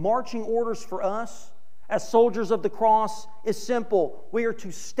God's marching orders for us as soldiers of the cross is simple. We are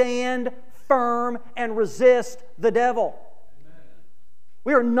to stand firm and resist the devil. Amen.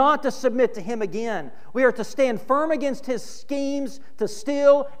 We are not to submit to him again. We are to stand firm against his schemes to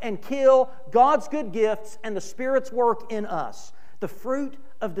steal and kill God's good gifts and the Spirit's work in us. The fruit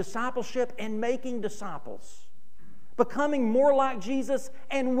of discipleship and making disciples. Becoming more like Jesus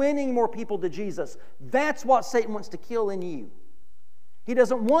and winning more people to Jesus. That's what Satan wants to kill in you. He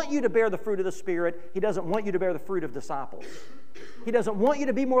doesn't want you to bear the fruit of the Spirit. He doesn't want you to bear the fruit of disciples. He doesn't want you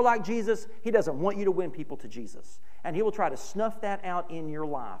to be more like Jesus. He doesn't want you to win people to Jesus. And he will try to snuff that out in your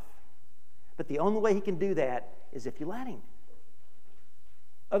life. But the only way he can do that is if you let him.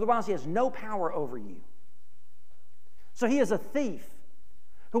 Otherwise, he has no power over you. So he is a thief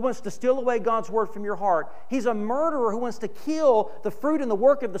who wants to steal away God's Word from your heart. He's a murderer who wants to kill the fruit and the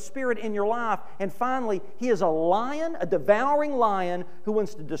work of the Spirit in your life. And finally, he is a lion, a devouring lion, who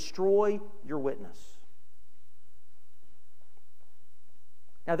wants to destroy your witness.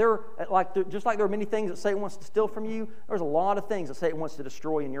 Now, just like there are many things that Satan wants to steal from you, there's a lot of things that Satan wants to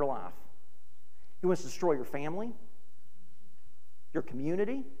destroy in your life. He wants to destroy your family, your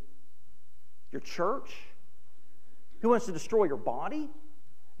community, your church. He wants to destroy your body,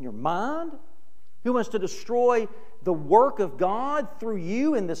 your mind. He wants to destroy the work of God through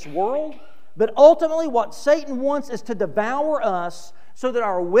you in this world. But ultimately what Satan wants is to devour us so that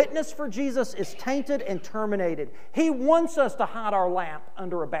our witness for Jesus is tainted and terminated. He wants us to hide our lamp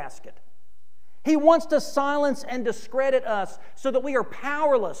under a basket. He wants to silence and discredit us so that we are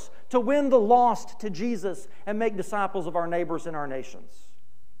powerless to win the lost to Jesus and make disciples of our neighbors and our nations.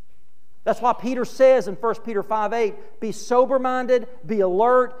 That's why Peter says in 1 Peter 5:8, "Be sober-minded, be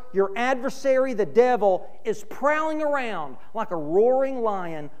alert. Your adversary, the devil, is prowling around like a roaring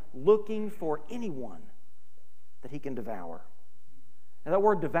lion looking for anyone that he can devour." Now that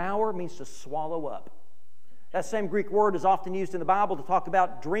word devour means to swallow up. That same Greek word is often used in the Bible to talk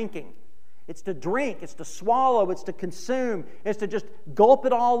about drinking. It's to drink, it's to swallow, it's to consume, it's to just gulp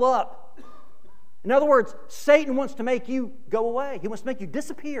it all up. In other words, Satan wants to make you go away. He wants to make you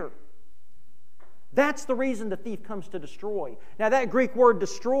disappear. That's the reason the thief comes to destroy. Now that Greek word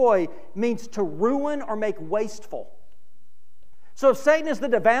destroy means to ruin or make wasteful. So if Satan is the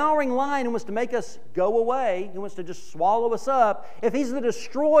devouring lion who wants to make us go away, who wants to just swallow us up, if he's the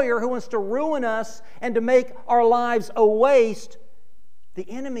destroyer who wants to ruin us and to make our lives a waste, the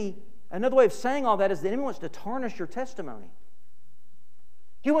enemy, another way of saying all that is the enemy wants to tarnish your testimony.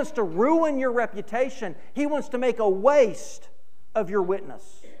 He wants to ruin your reputation. He wants to make a waste of your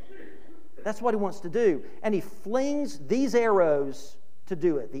witness. That's what he wants to do. And he flings these arrows to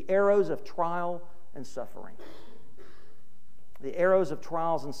do it. The arrows of trial and suffering. The arrows of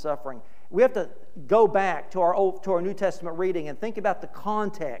trials and suffering. We have to go back to our New Testament reading and think about the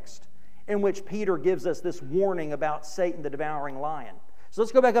context in which Peter gives us this warning about Satan, the devouring lion. So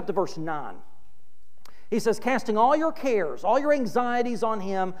let's go back up to verse 9. He says, "Casting all your cares, all your anxieties on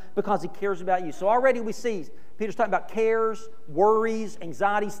him because he cares about you." So already we see Peter's talking about cares, worries,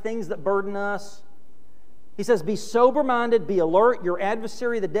 anxieties, things that burden us. He says, "Be sober-minded, be alert. Your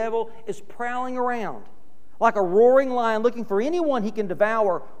adversary, the devil, is prowling around like a roaring lion looking for anyone he can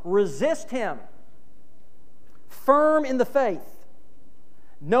devour. Resist him, firm in the faith,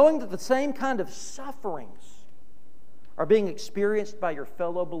 knowing that the same kind of sufferings are being experienced by your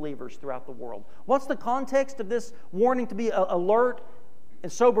fellow believers throughout the world. What's the context of this warning to be alert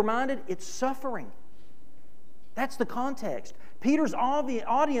and sober-minded? It's suffering. That's the context. Peter's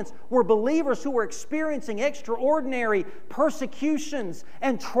audience were believers who were experiencing extraordinary persecutions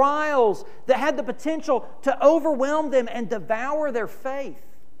and trials that had the potential to overwhelm them and devour their faith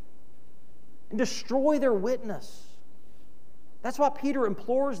and destroy their witness. That's why Peter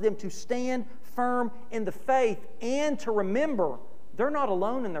implores them to stand firm in the faith and to remember they're not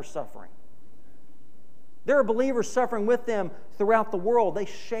alone in their suffering. There are believers suffering with them throughout the world. They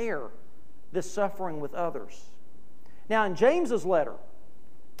share this suffering with others. Now, in James's letter,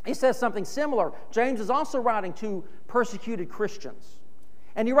 he says something similar. James is also writing to persecuted Christians.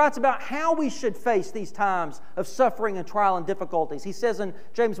 And he writes about how we should face these times of suffering and trial and difficulties. He says in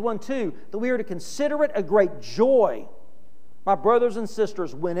James 1:2 that we are to consider it a great joy, my brothers and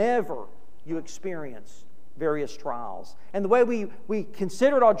sisters, whenever you experience various trials. And the way we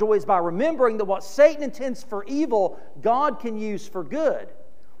consider it our joy is by remembering that what Satan intends for evil, God can use for good.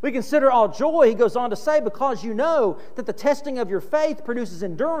 We consider all joy, he goes on to say, because you know that the testing of your faith produces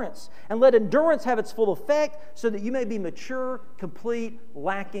endurance. And let endurance have its full effect so that you may be mature, complete,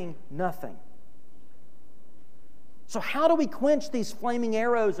 lacking nothing. So how do we quench these flaming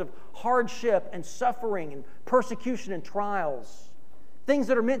arrows of hardship and suffering and persecution and trials? Things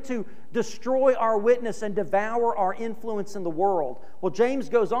that are meant to destroy our witness and devour our influence in the world. Well, James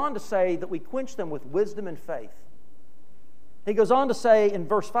goes on to say that we quench them with wisdom and faith. He goes on to say in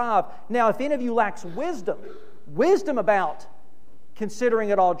verse 5, now if any of you lacks wisdom about considering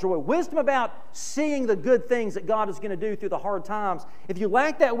it all joy, wisdom about seeing the good things that God is going to do through the hard times, if you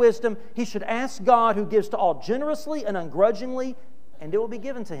lack that wisdom, he should ask God who gives to all generously and ungrudgingly, and it will be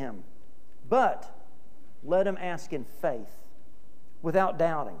given to him. But let him ask in faith, without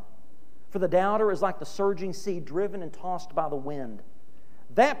doubting. For the doubter is like the surging sea driven and tossed by the wind.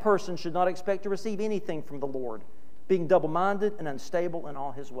 That person should not expect to receive anything from the Lord, being double-minded and unstable in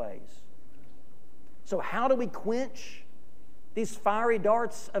all his ways. So how do we quench these fiery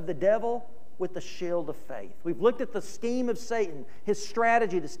darts of the devil? With the shield of faith. We've looked at the scheme of Satan, his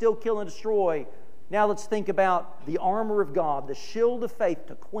strategy to steal, kill, and destroy. Now let's think about the armor of God, the shield of faith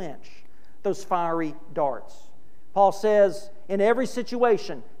to quench those fiery darts. Paul says, in every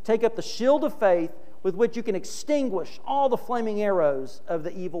situation, take up the shield of faith with which you can extinguish all the flaming arrows of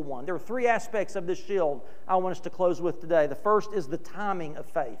the evil one. There are three aspects of this shield I want us to close with today. The first is the timing of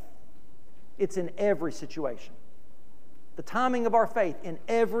faith. It's in every situation. The timing of our faith in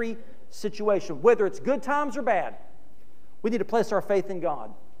every situation, whether it's good times or bad, we need to place our faith in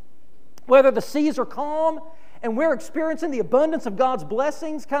God. Whether the seas are calm and we're experiencing the abundance of God's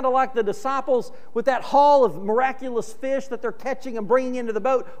blessings, kind of like the disciples with that haul of miraculous fish that they're catching and bringing into the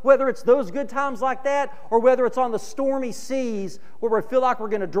boat, whether it's those good times like that or whether it's on the stormy seas where we feel like we're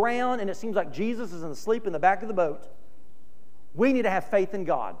going to drown and it seems like Jesus is asleep in the back of the boat, we need to have faith in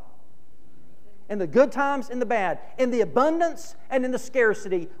God. In the good times and the bad, in the abundance and in the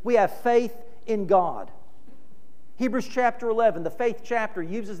scarcity, we have faith in God. Hebrews chapter 11, the faith chapter,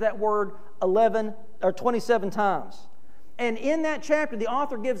 uses that word 27 times. And in that chapter, the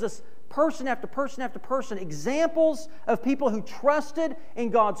author gives us person after person after person examples of people who trusted in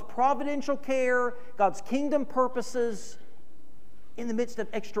God's providential care, God's kingdom purposes in the midst of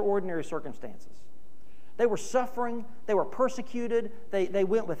extraordinary circumstances. They were suffering, they were persecuted, they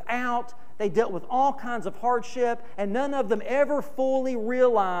went without, they dealt with all kinds of hardship, and none of them ever fully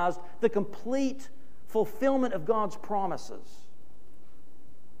realized the complete fulfillment of God's promises.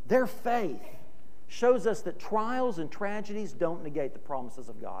 Their faith shows us that trials and tragedies don't negate the promises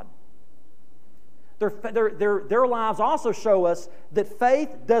of God. Their lives also show us that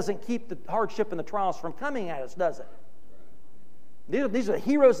faith doesn't keep the hardship and the trials from coming at us, does it? These are the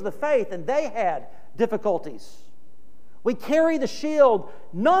heroes of the faith, and they had difficulties. We carry the shield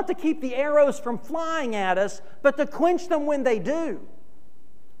not to keep the arrows from flying at us, but to quench them when they do.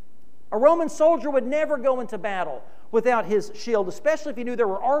 A Roman soldier would never go into battle without his shield, especially if he knew there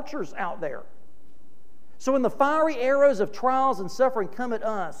were archers out there. So when the fiery arrows of trials and suffering come at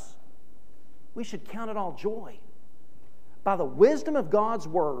us, we should count it all joy by the wisdom of God's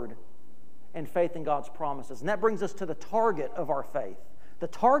Word and faith in God's promises. And that brings us to the target of our faith. The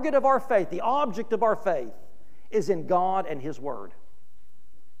target of our faith, the object of our faith, is in God and His Word.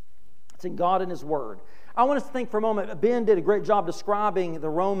 It's in God and His Word. I want us to think for a moment. Ben did a great job describing the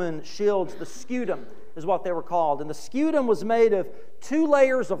Roman shields. The scutum is what they were called. And the scutum was made of 2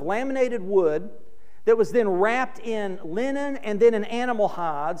 layers of laminated wood that was then wrapped in linen and then in animal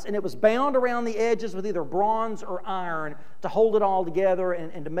hides, and it was bound around the edges with either bronze or iron to hold it all together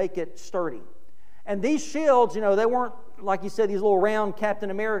and to make it sturdy. And these shields, they weren't, like you said, these little round Captain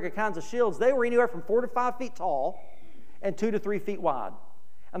America kinds of shields. They were anywhere from 4 to 5 feet tall and 2 to 3 feet wide.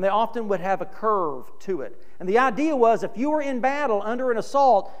 And they often would have a curve to it. And the idea was, if you were in battle under an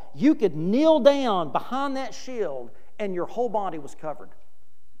assault, you could kneel down behind that shield and your whole body was covered.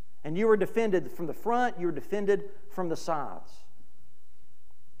 And you were defended from the front, you were defended from the sides.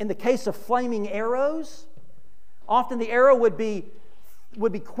 In the case of flaming arrows, often the arrow would be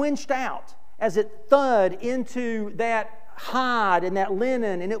quenched out as it thud into that hide and that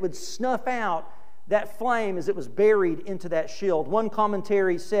linen, and it would snuff out that flame as it was buried into that shield. One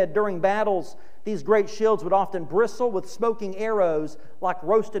commentary said, during battles, these great shields would often bristle with smoking arrows like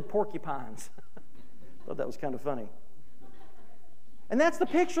roasted porcupines. I thought that was kind of funny. And that's the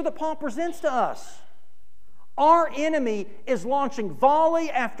picture that Paul presents to us. Our enemy is launching volley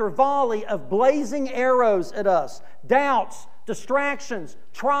after volley of blazing arrows at us. Doubts, distractions,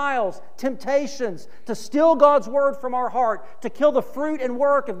 trials, temptations, to steal God's Word from our heart, to kill the fruit and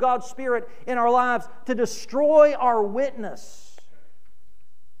work of God's Spirit in our lives, to destroy our witness.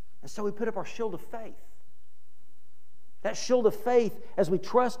 And so we put up our shield of faith. That shield of faith, as we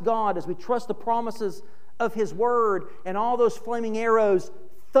trust God, as we trust the promises of His Word, and all those flaming arrows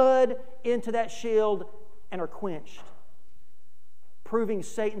thud into that shield and are quenched, proving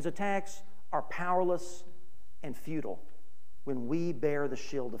Satan's attacks are powerless and futile when we bear the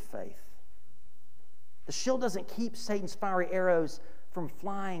shield of faith. The shield doesn't keep Satan's fiery arrows from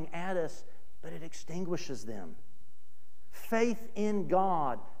flying at us, but it extinguishes them. Faith in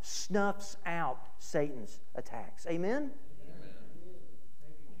God snuffs out Satan's attacks. Amen?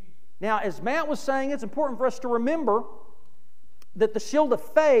 Now, as Matt was saying, it's important for us to remember that the shield of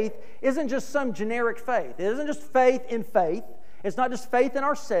faith isn't just some generic faith. It isn't just faith in faith. It's not just faith in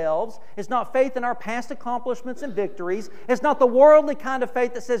ourselves. It's not faith in our past accomplishments and victories. It's not the worldly kind of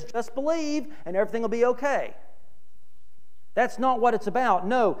faith that says, just believe and everything will be okay. That's not what it's about.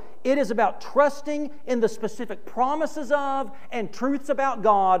 No, it is about trusting in the specific promises of and truths about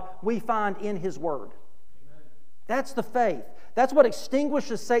God we find in His Word. That's the faith. That's what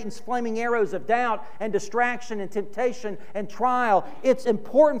extinguishes Satan's flaming arrows of doubt and distraction and temptation and trial. It's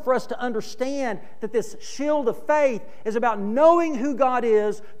important for us to understand that this shield of faith is about knowing who God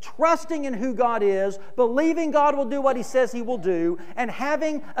is, trusting in who God is, believing God will do what He says He will do, and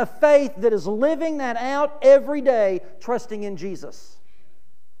having a faith that is living that out every day, trusting in Jesus.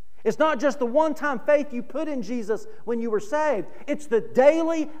 It's not just the one-time faith you put in Jesus when you were saved. It's the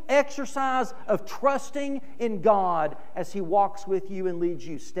daily exercise of trusting in God as He walks with you and leads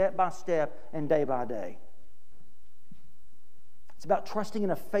you step by step and day by day. It's about trusting in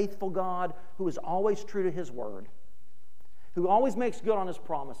a faithful God who is always true to His Word, who always makes good on His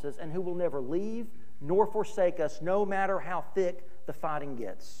promises, and who will never leave nor forsake us no matter how thick the fighting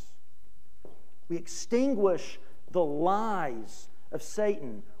gets. We extinguish the lies of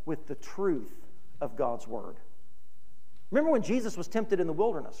Satan with the truth of God's Word. Remember when Jesus was tempted in the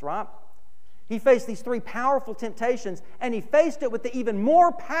wilderness, right? He faced these 3 powerful temptations, and He faced it with the even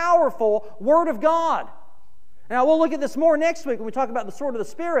more powerful Word of God. Now, we'll look at this more next week when we talk about the sword of the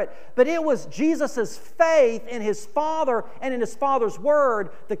Spirit, but it was Jesus' faith in His Father and in His Father's Word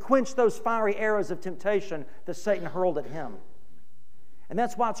that quenched those fiery arrows of temptation that Satan hurled at Him. And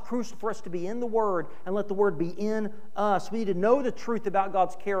that's why it's crucial for us to be in the Word and let the Word be in us. We need to know the truth about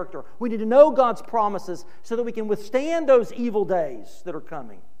God's character. We need to know God's promises so that we can withstand those evil days that are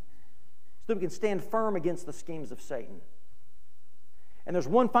coming, so that we can stand firm against the schemes of Satan. And there's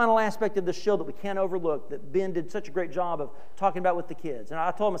one final aspect of this shield that we can't overlook that Ben did such a great job of talking about with the kids. And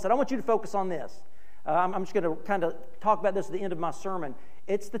I told him, I said, I want you to focus on this. I'm just going to kind of talk about this at the end of my sermon.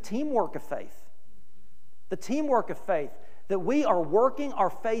 It's the teamwork of faith. The teamwork of faith. That we are working our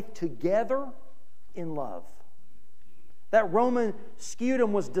faith together in love. That Roman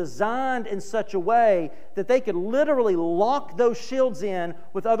scutum was designed in such a way that they could literally lock those shields in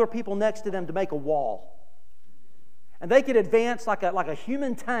with other people next to them to make a wall. And they could advance like a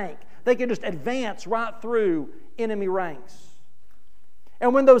human tank. They could just advance right through enemy ranks.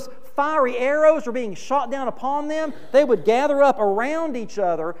 And when those fiery arrows were being shot down upon them, they would gather up around each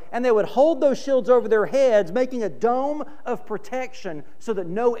other and they would hold those shields over their heads, making a dome of protection so that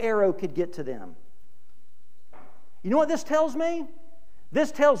no arrow could get to them. You know what this tells me?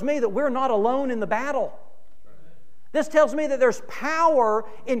 This tells me that we're not alone in the battle. This tells me that there's power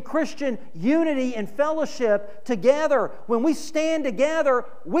in Christian unity and fellowship together. When we stand together,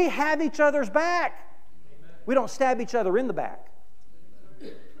 we have each other's back. We don't stab each other in the back.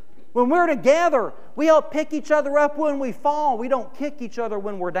 When we're together, we help pick each other up when we fall. We don't kick each other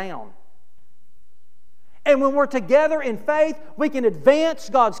when we're down. And when we're together in faith, we can advance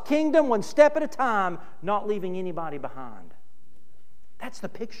God's kingdom one step at a time, not leaving anybody behind. That's the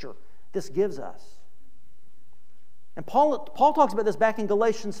picture this gives us. And Paul talks about this back in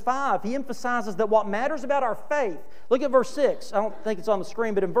Galatians 5. He emphasizes that what matters about our faith, look at verse 6. I don't think it's on the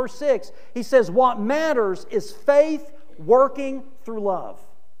screen, but in verse 6, he says, what matters is faith working through love.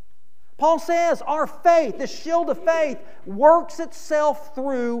 Paul says our faith, the shield of faith, works itself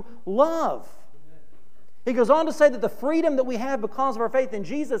through love. He goes on to say that the freedom that we have because of our faith in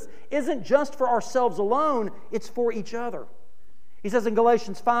Jesus isn't just for ourselves alone, it's for each other. He says in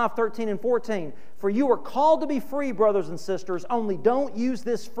Galatians 5, 13 and 14, for you are called to be free, brothers and sisters, only don't use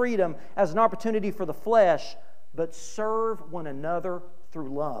this freedom as an opportunity for the flesh, but serve one another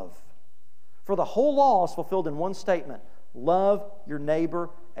through love. For the whole law is fulfilled in one statement, love your neighbor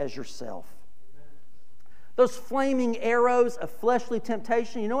as yourself. Those flaming arrows of fleshly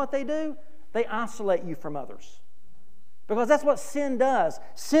temptation, you know what they do? They isolate you from others. Because that's what sin does.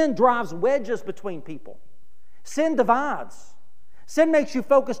 Sin drives wedges between people. Sin divides. Sin makes you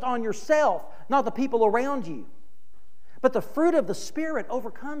focused on yourself, not the people around you. But the fruit of the Spirit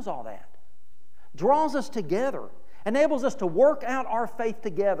overcomes all that. Draws us together. Enables us to work out our faith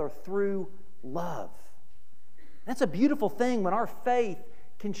together through love. That's a beautiful thing when our faith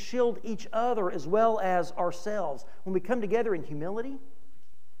can shield each other as well as ourselves. When we come together in humility,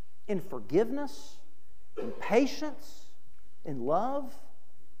 in forgiveness, in patience, in love.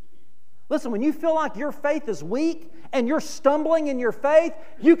 Listen, when you feel like your faith is weak and you're stumbling in your faith,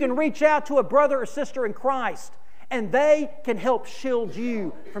 you can reach out to a brother or sister in Christ and they can help shield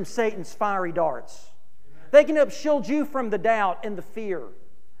you from Satan's fiery darts. They can help shield you from the doubt and the fear.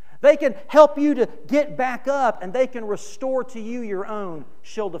 They can help you to get back up and they can restore to you your own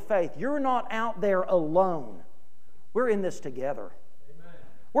shield of faith. You're not out there alone. We're in this together. Amen.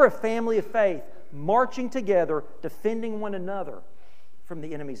 We're a family of faith marching together, defending one another from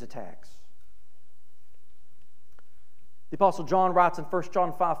the enemy's attacks. The Apostle John writes in 1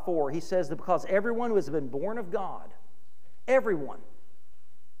 John 5:4, he says that because everyone who has been born of God, everyone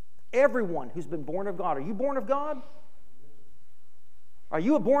who's been born of God, are you born of God? Are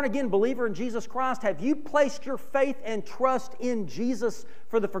you a born-again believer in Jesus Christ? Have you placed your faith and trust in Jesus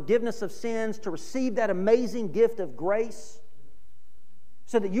for the forgiveness of sins, to receive that amazing gift of grace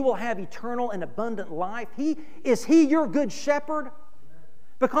so that you will have eternal and abundant life? Is He your good shepherd?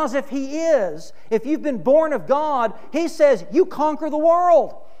 Because if He is, if you've been born of God, He says you conquer the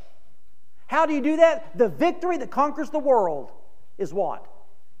world. How do you do that? The victory that conquers the world is what?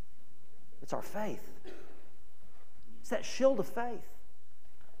 It's our faith. It's that shield of faith.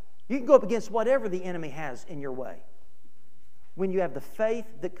 You can go up against whatever the enemy has in your way when you have the faith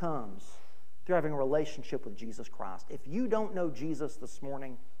that comes through having a relationship with Jesus Christ. If you don't know Jesus this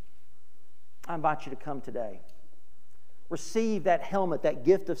morning, I invite you to come today. Receive that helmet, that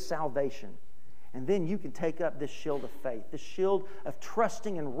gift of salvation, and then you can take up this shield of faith, this shield of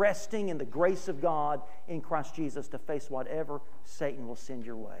trusting and resting in the grace of God in Christ Jesus to face whatever Satan will send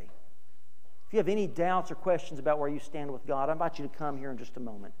your way. If you have any doubts or questions about where you stand with God, I invite you to come here in just a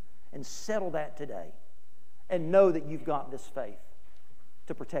moment and settle that today and know that you've got this faith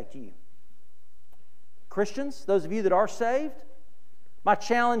to protect you. Christians, those of you that are saved, my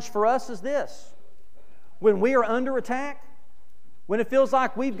challenge for us is this. When we are under attack, when it feels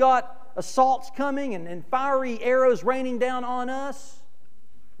like we've got assaults coming and fiery arrows raining down on us,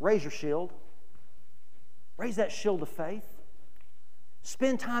 raise your shield. Raise that shield of faith.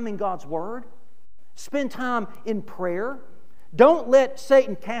 Spend time in God's Word. Spend time in prayer. Don't let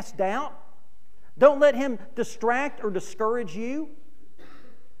Satan cast doubt. Don't let him distract or discourage you.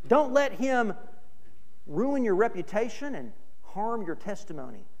 Don't let him ruin your reputation and harm your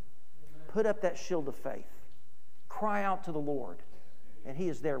testimony. Put up that shield of faith. Cry out to the Lord, and He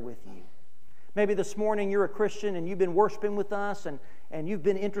is there with you. Maybe this morning you're a Christian and you've been worshiping with us and you've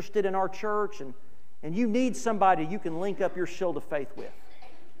been interested in our church and you need somebody you can link up your shield of faith with.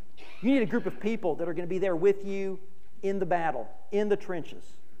 You need a group of people that are going to be there with you in the battle, in the trenches.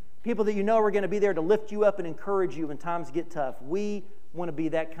 People that you know are going to be there to lift you up and encourage you when times get tough. We want to be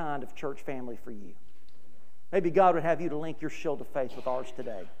that kind of church family for you. Maybe God would have you to link your shield of faith with ours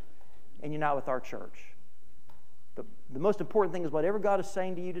today and unite with our church. But the most important thing is whatever God is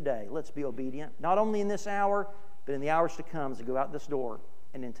saying to you today, let's be obedient, not only in this hour, but in the hours to come as we go out this door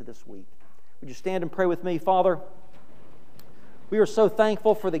and into this week. Would you stand and pray with me? Father, we are so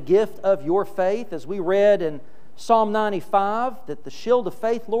thankful for the gift of your faith. As we read in Psalm 95, that the shield of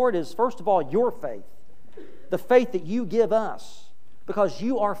faith, Lord, is first of all your faith, the faith that you give us, because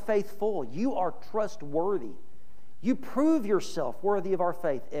you are faithful, you are trustworthy. You prove yourself worthy of our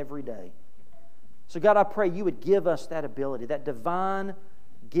faith every day. So God, I pray you would give us that ability, that divine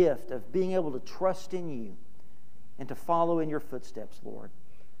gift of being able to trust in you and to follow in your footsteps, Lord.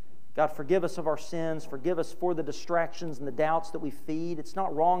 God, forgive us of our sins. Forgive us for the distractions and the doubts that we feed. It's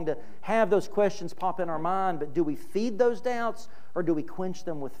not wrong to have those questions pop in our mind, but do we feed those doubts or do we quench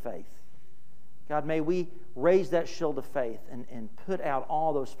them with faith? God, may we raise that shield of faith and put out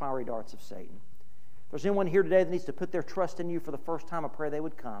all those fiery darts of Satan. If there's anyone here today that needs to put their trust in you for the first time, I pray they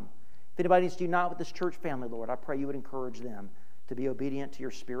would come. If anybody needs to unite with this church family, Lord, I pray you would encourage them to be obedient to your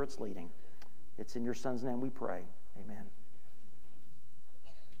Spirit's leading. It's in your Son's name we pray. Amen.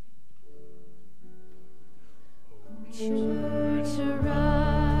 Church,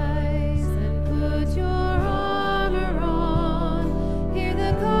 arise and put your armor on. Hear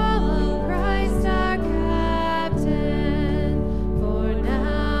the call of Christ our captain. For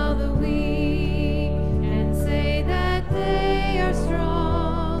now the weak can say that they are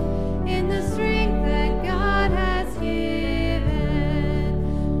strong in the strength that God has given.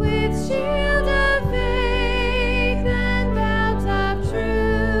 With shield of faith and belt of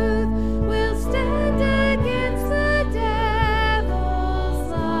truth, we'll stand against the devil's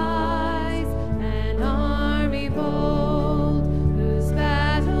lies, an army bold whose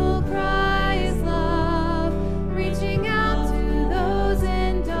battle cry is love, reaching out to those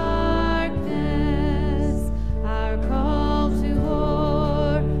in darkness. Our call to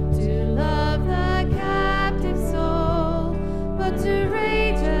war, to love the captive soul, but to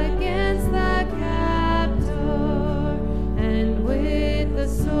rage against the captor, and with the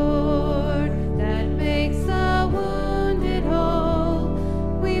sword that makes the wounded whole,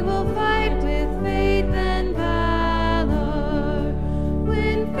 we will fight with faith and valor.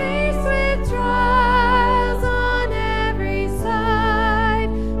 When faced with trials on every side,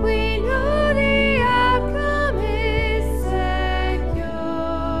 we know the outcome is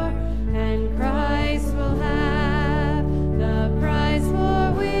secure, and Christ will have the prize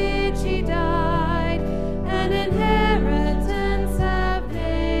for which he died, an inheritance of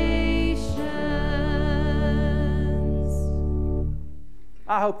nations.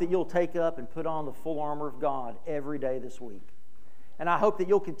 I hope that you'll take up and put on the full armor of God every day this week. And I hope that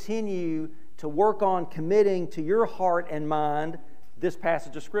you'll continue to work on committing to your heart and mind this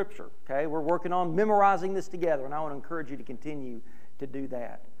passage of Scripture. Okay? We're working on memorizing this together, and I want to encourage you to continue to do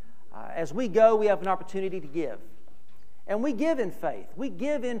that. As we go, we have an opportunity to give. And we give in faith. We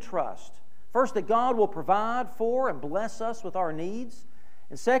give in trust. First, that God will provide for and bless us with our needs.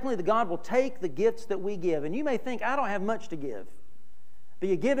 And secondly, that God will take the gifts that we give. And you may think, I don't have much to give. But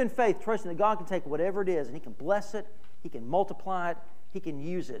you give in faith, trusting that God can take whatever it is and He can bless it, He can multiply it, He can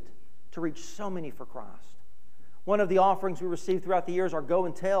use it to reach so many for Christ. One of the offerings we receive throughout the year is our Go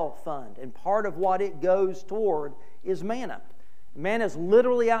and Tell fund. And part of what it goes toward is manna. Manna is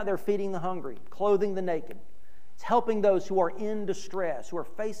literally out there feeding the hungry, clothing the naked. It's helping those who are in distress, who are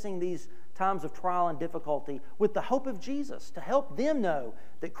facing these times of trial and difficulty with the hope of Jesus, to help them know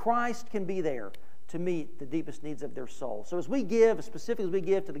that Christ can be there to meet the deepest needs of their soul. So as we give, specifically as we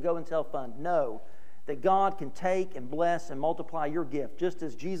give to the Go and Tell fund, know that God can take and bless and multiply your gift, just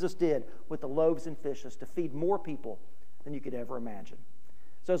as Jesus did with the loaves and fishes, to feed more people than you could ever imagine.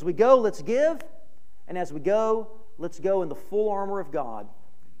 So as we go, let's give. And as we go, let's go in the full armor of God,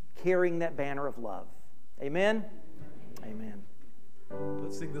 carrying that banner of love. Amen? Amen.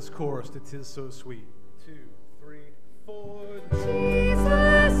 Let's sing this chorus to "'Tis So Sweet." 2, 3, 4.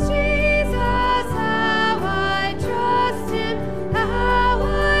 Jesus, Jesus, how I trust Him, how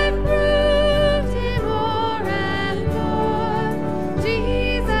I've proved Him more and more.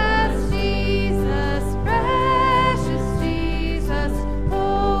 Jesus, Jesus, precious Jesus,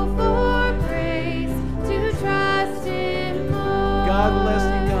 oh, for grace to trust Him more. God bless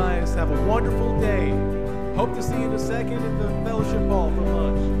you guys. Have a wonderful day. Hope to see you in a second at the fellowship hall for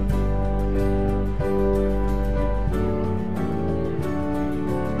lunch.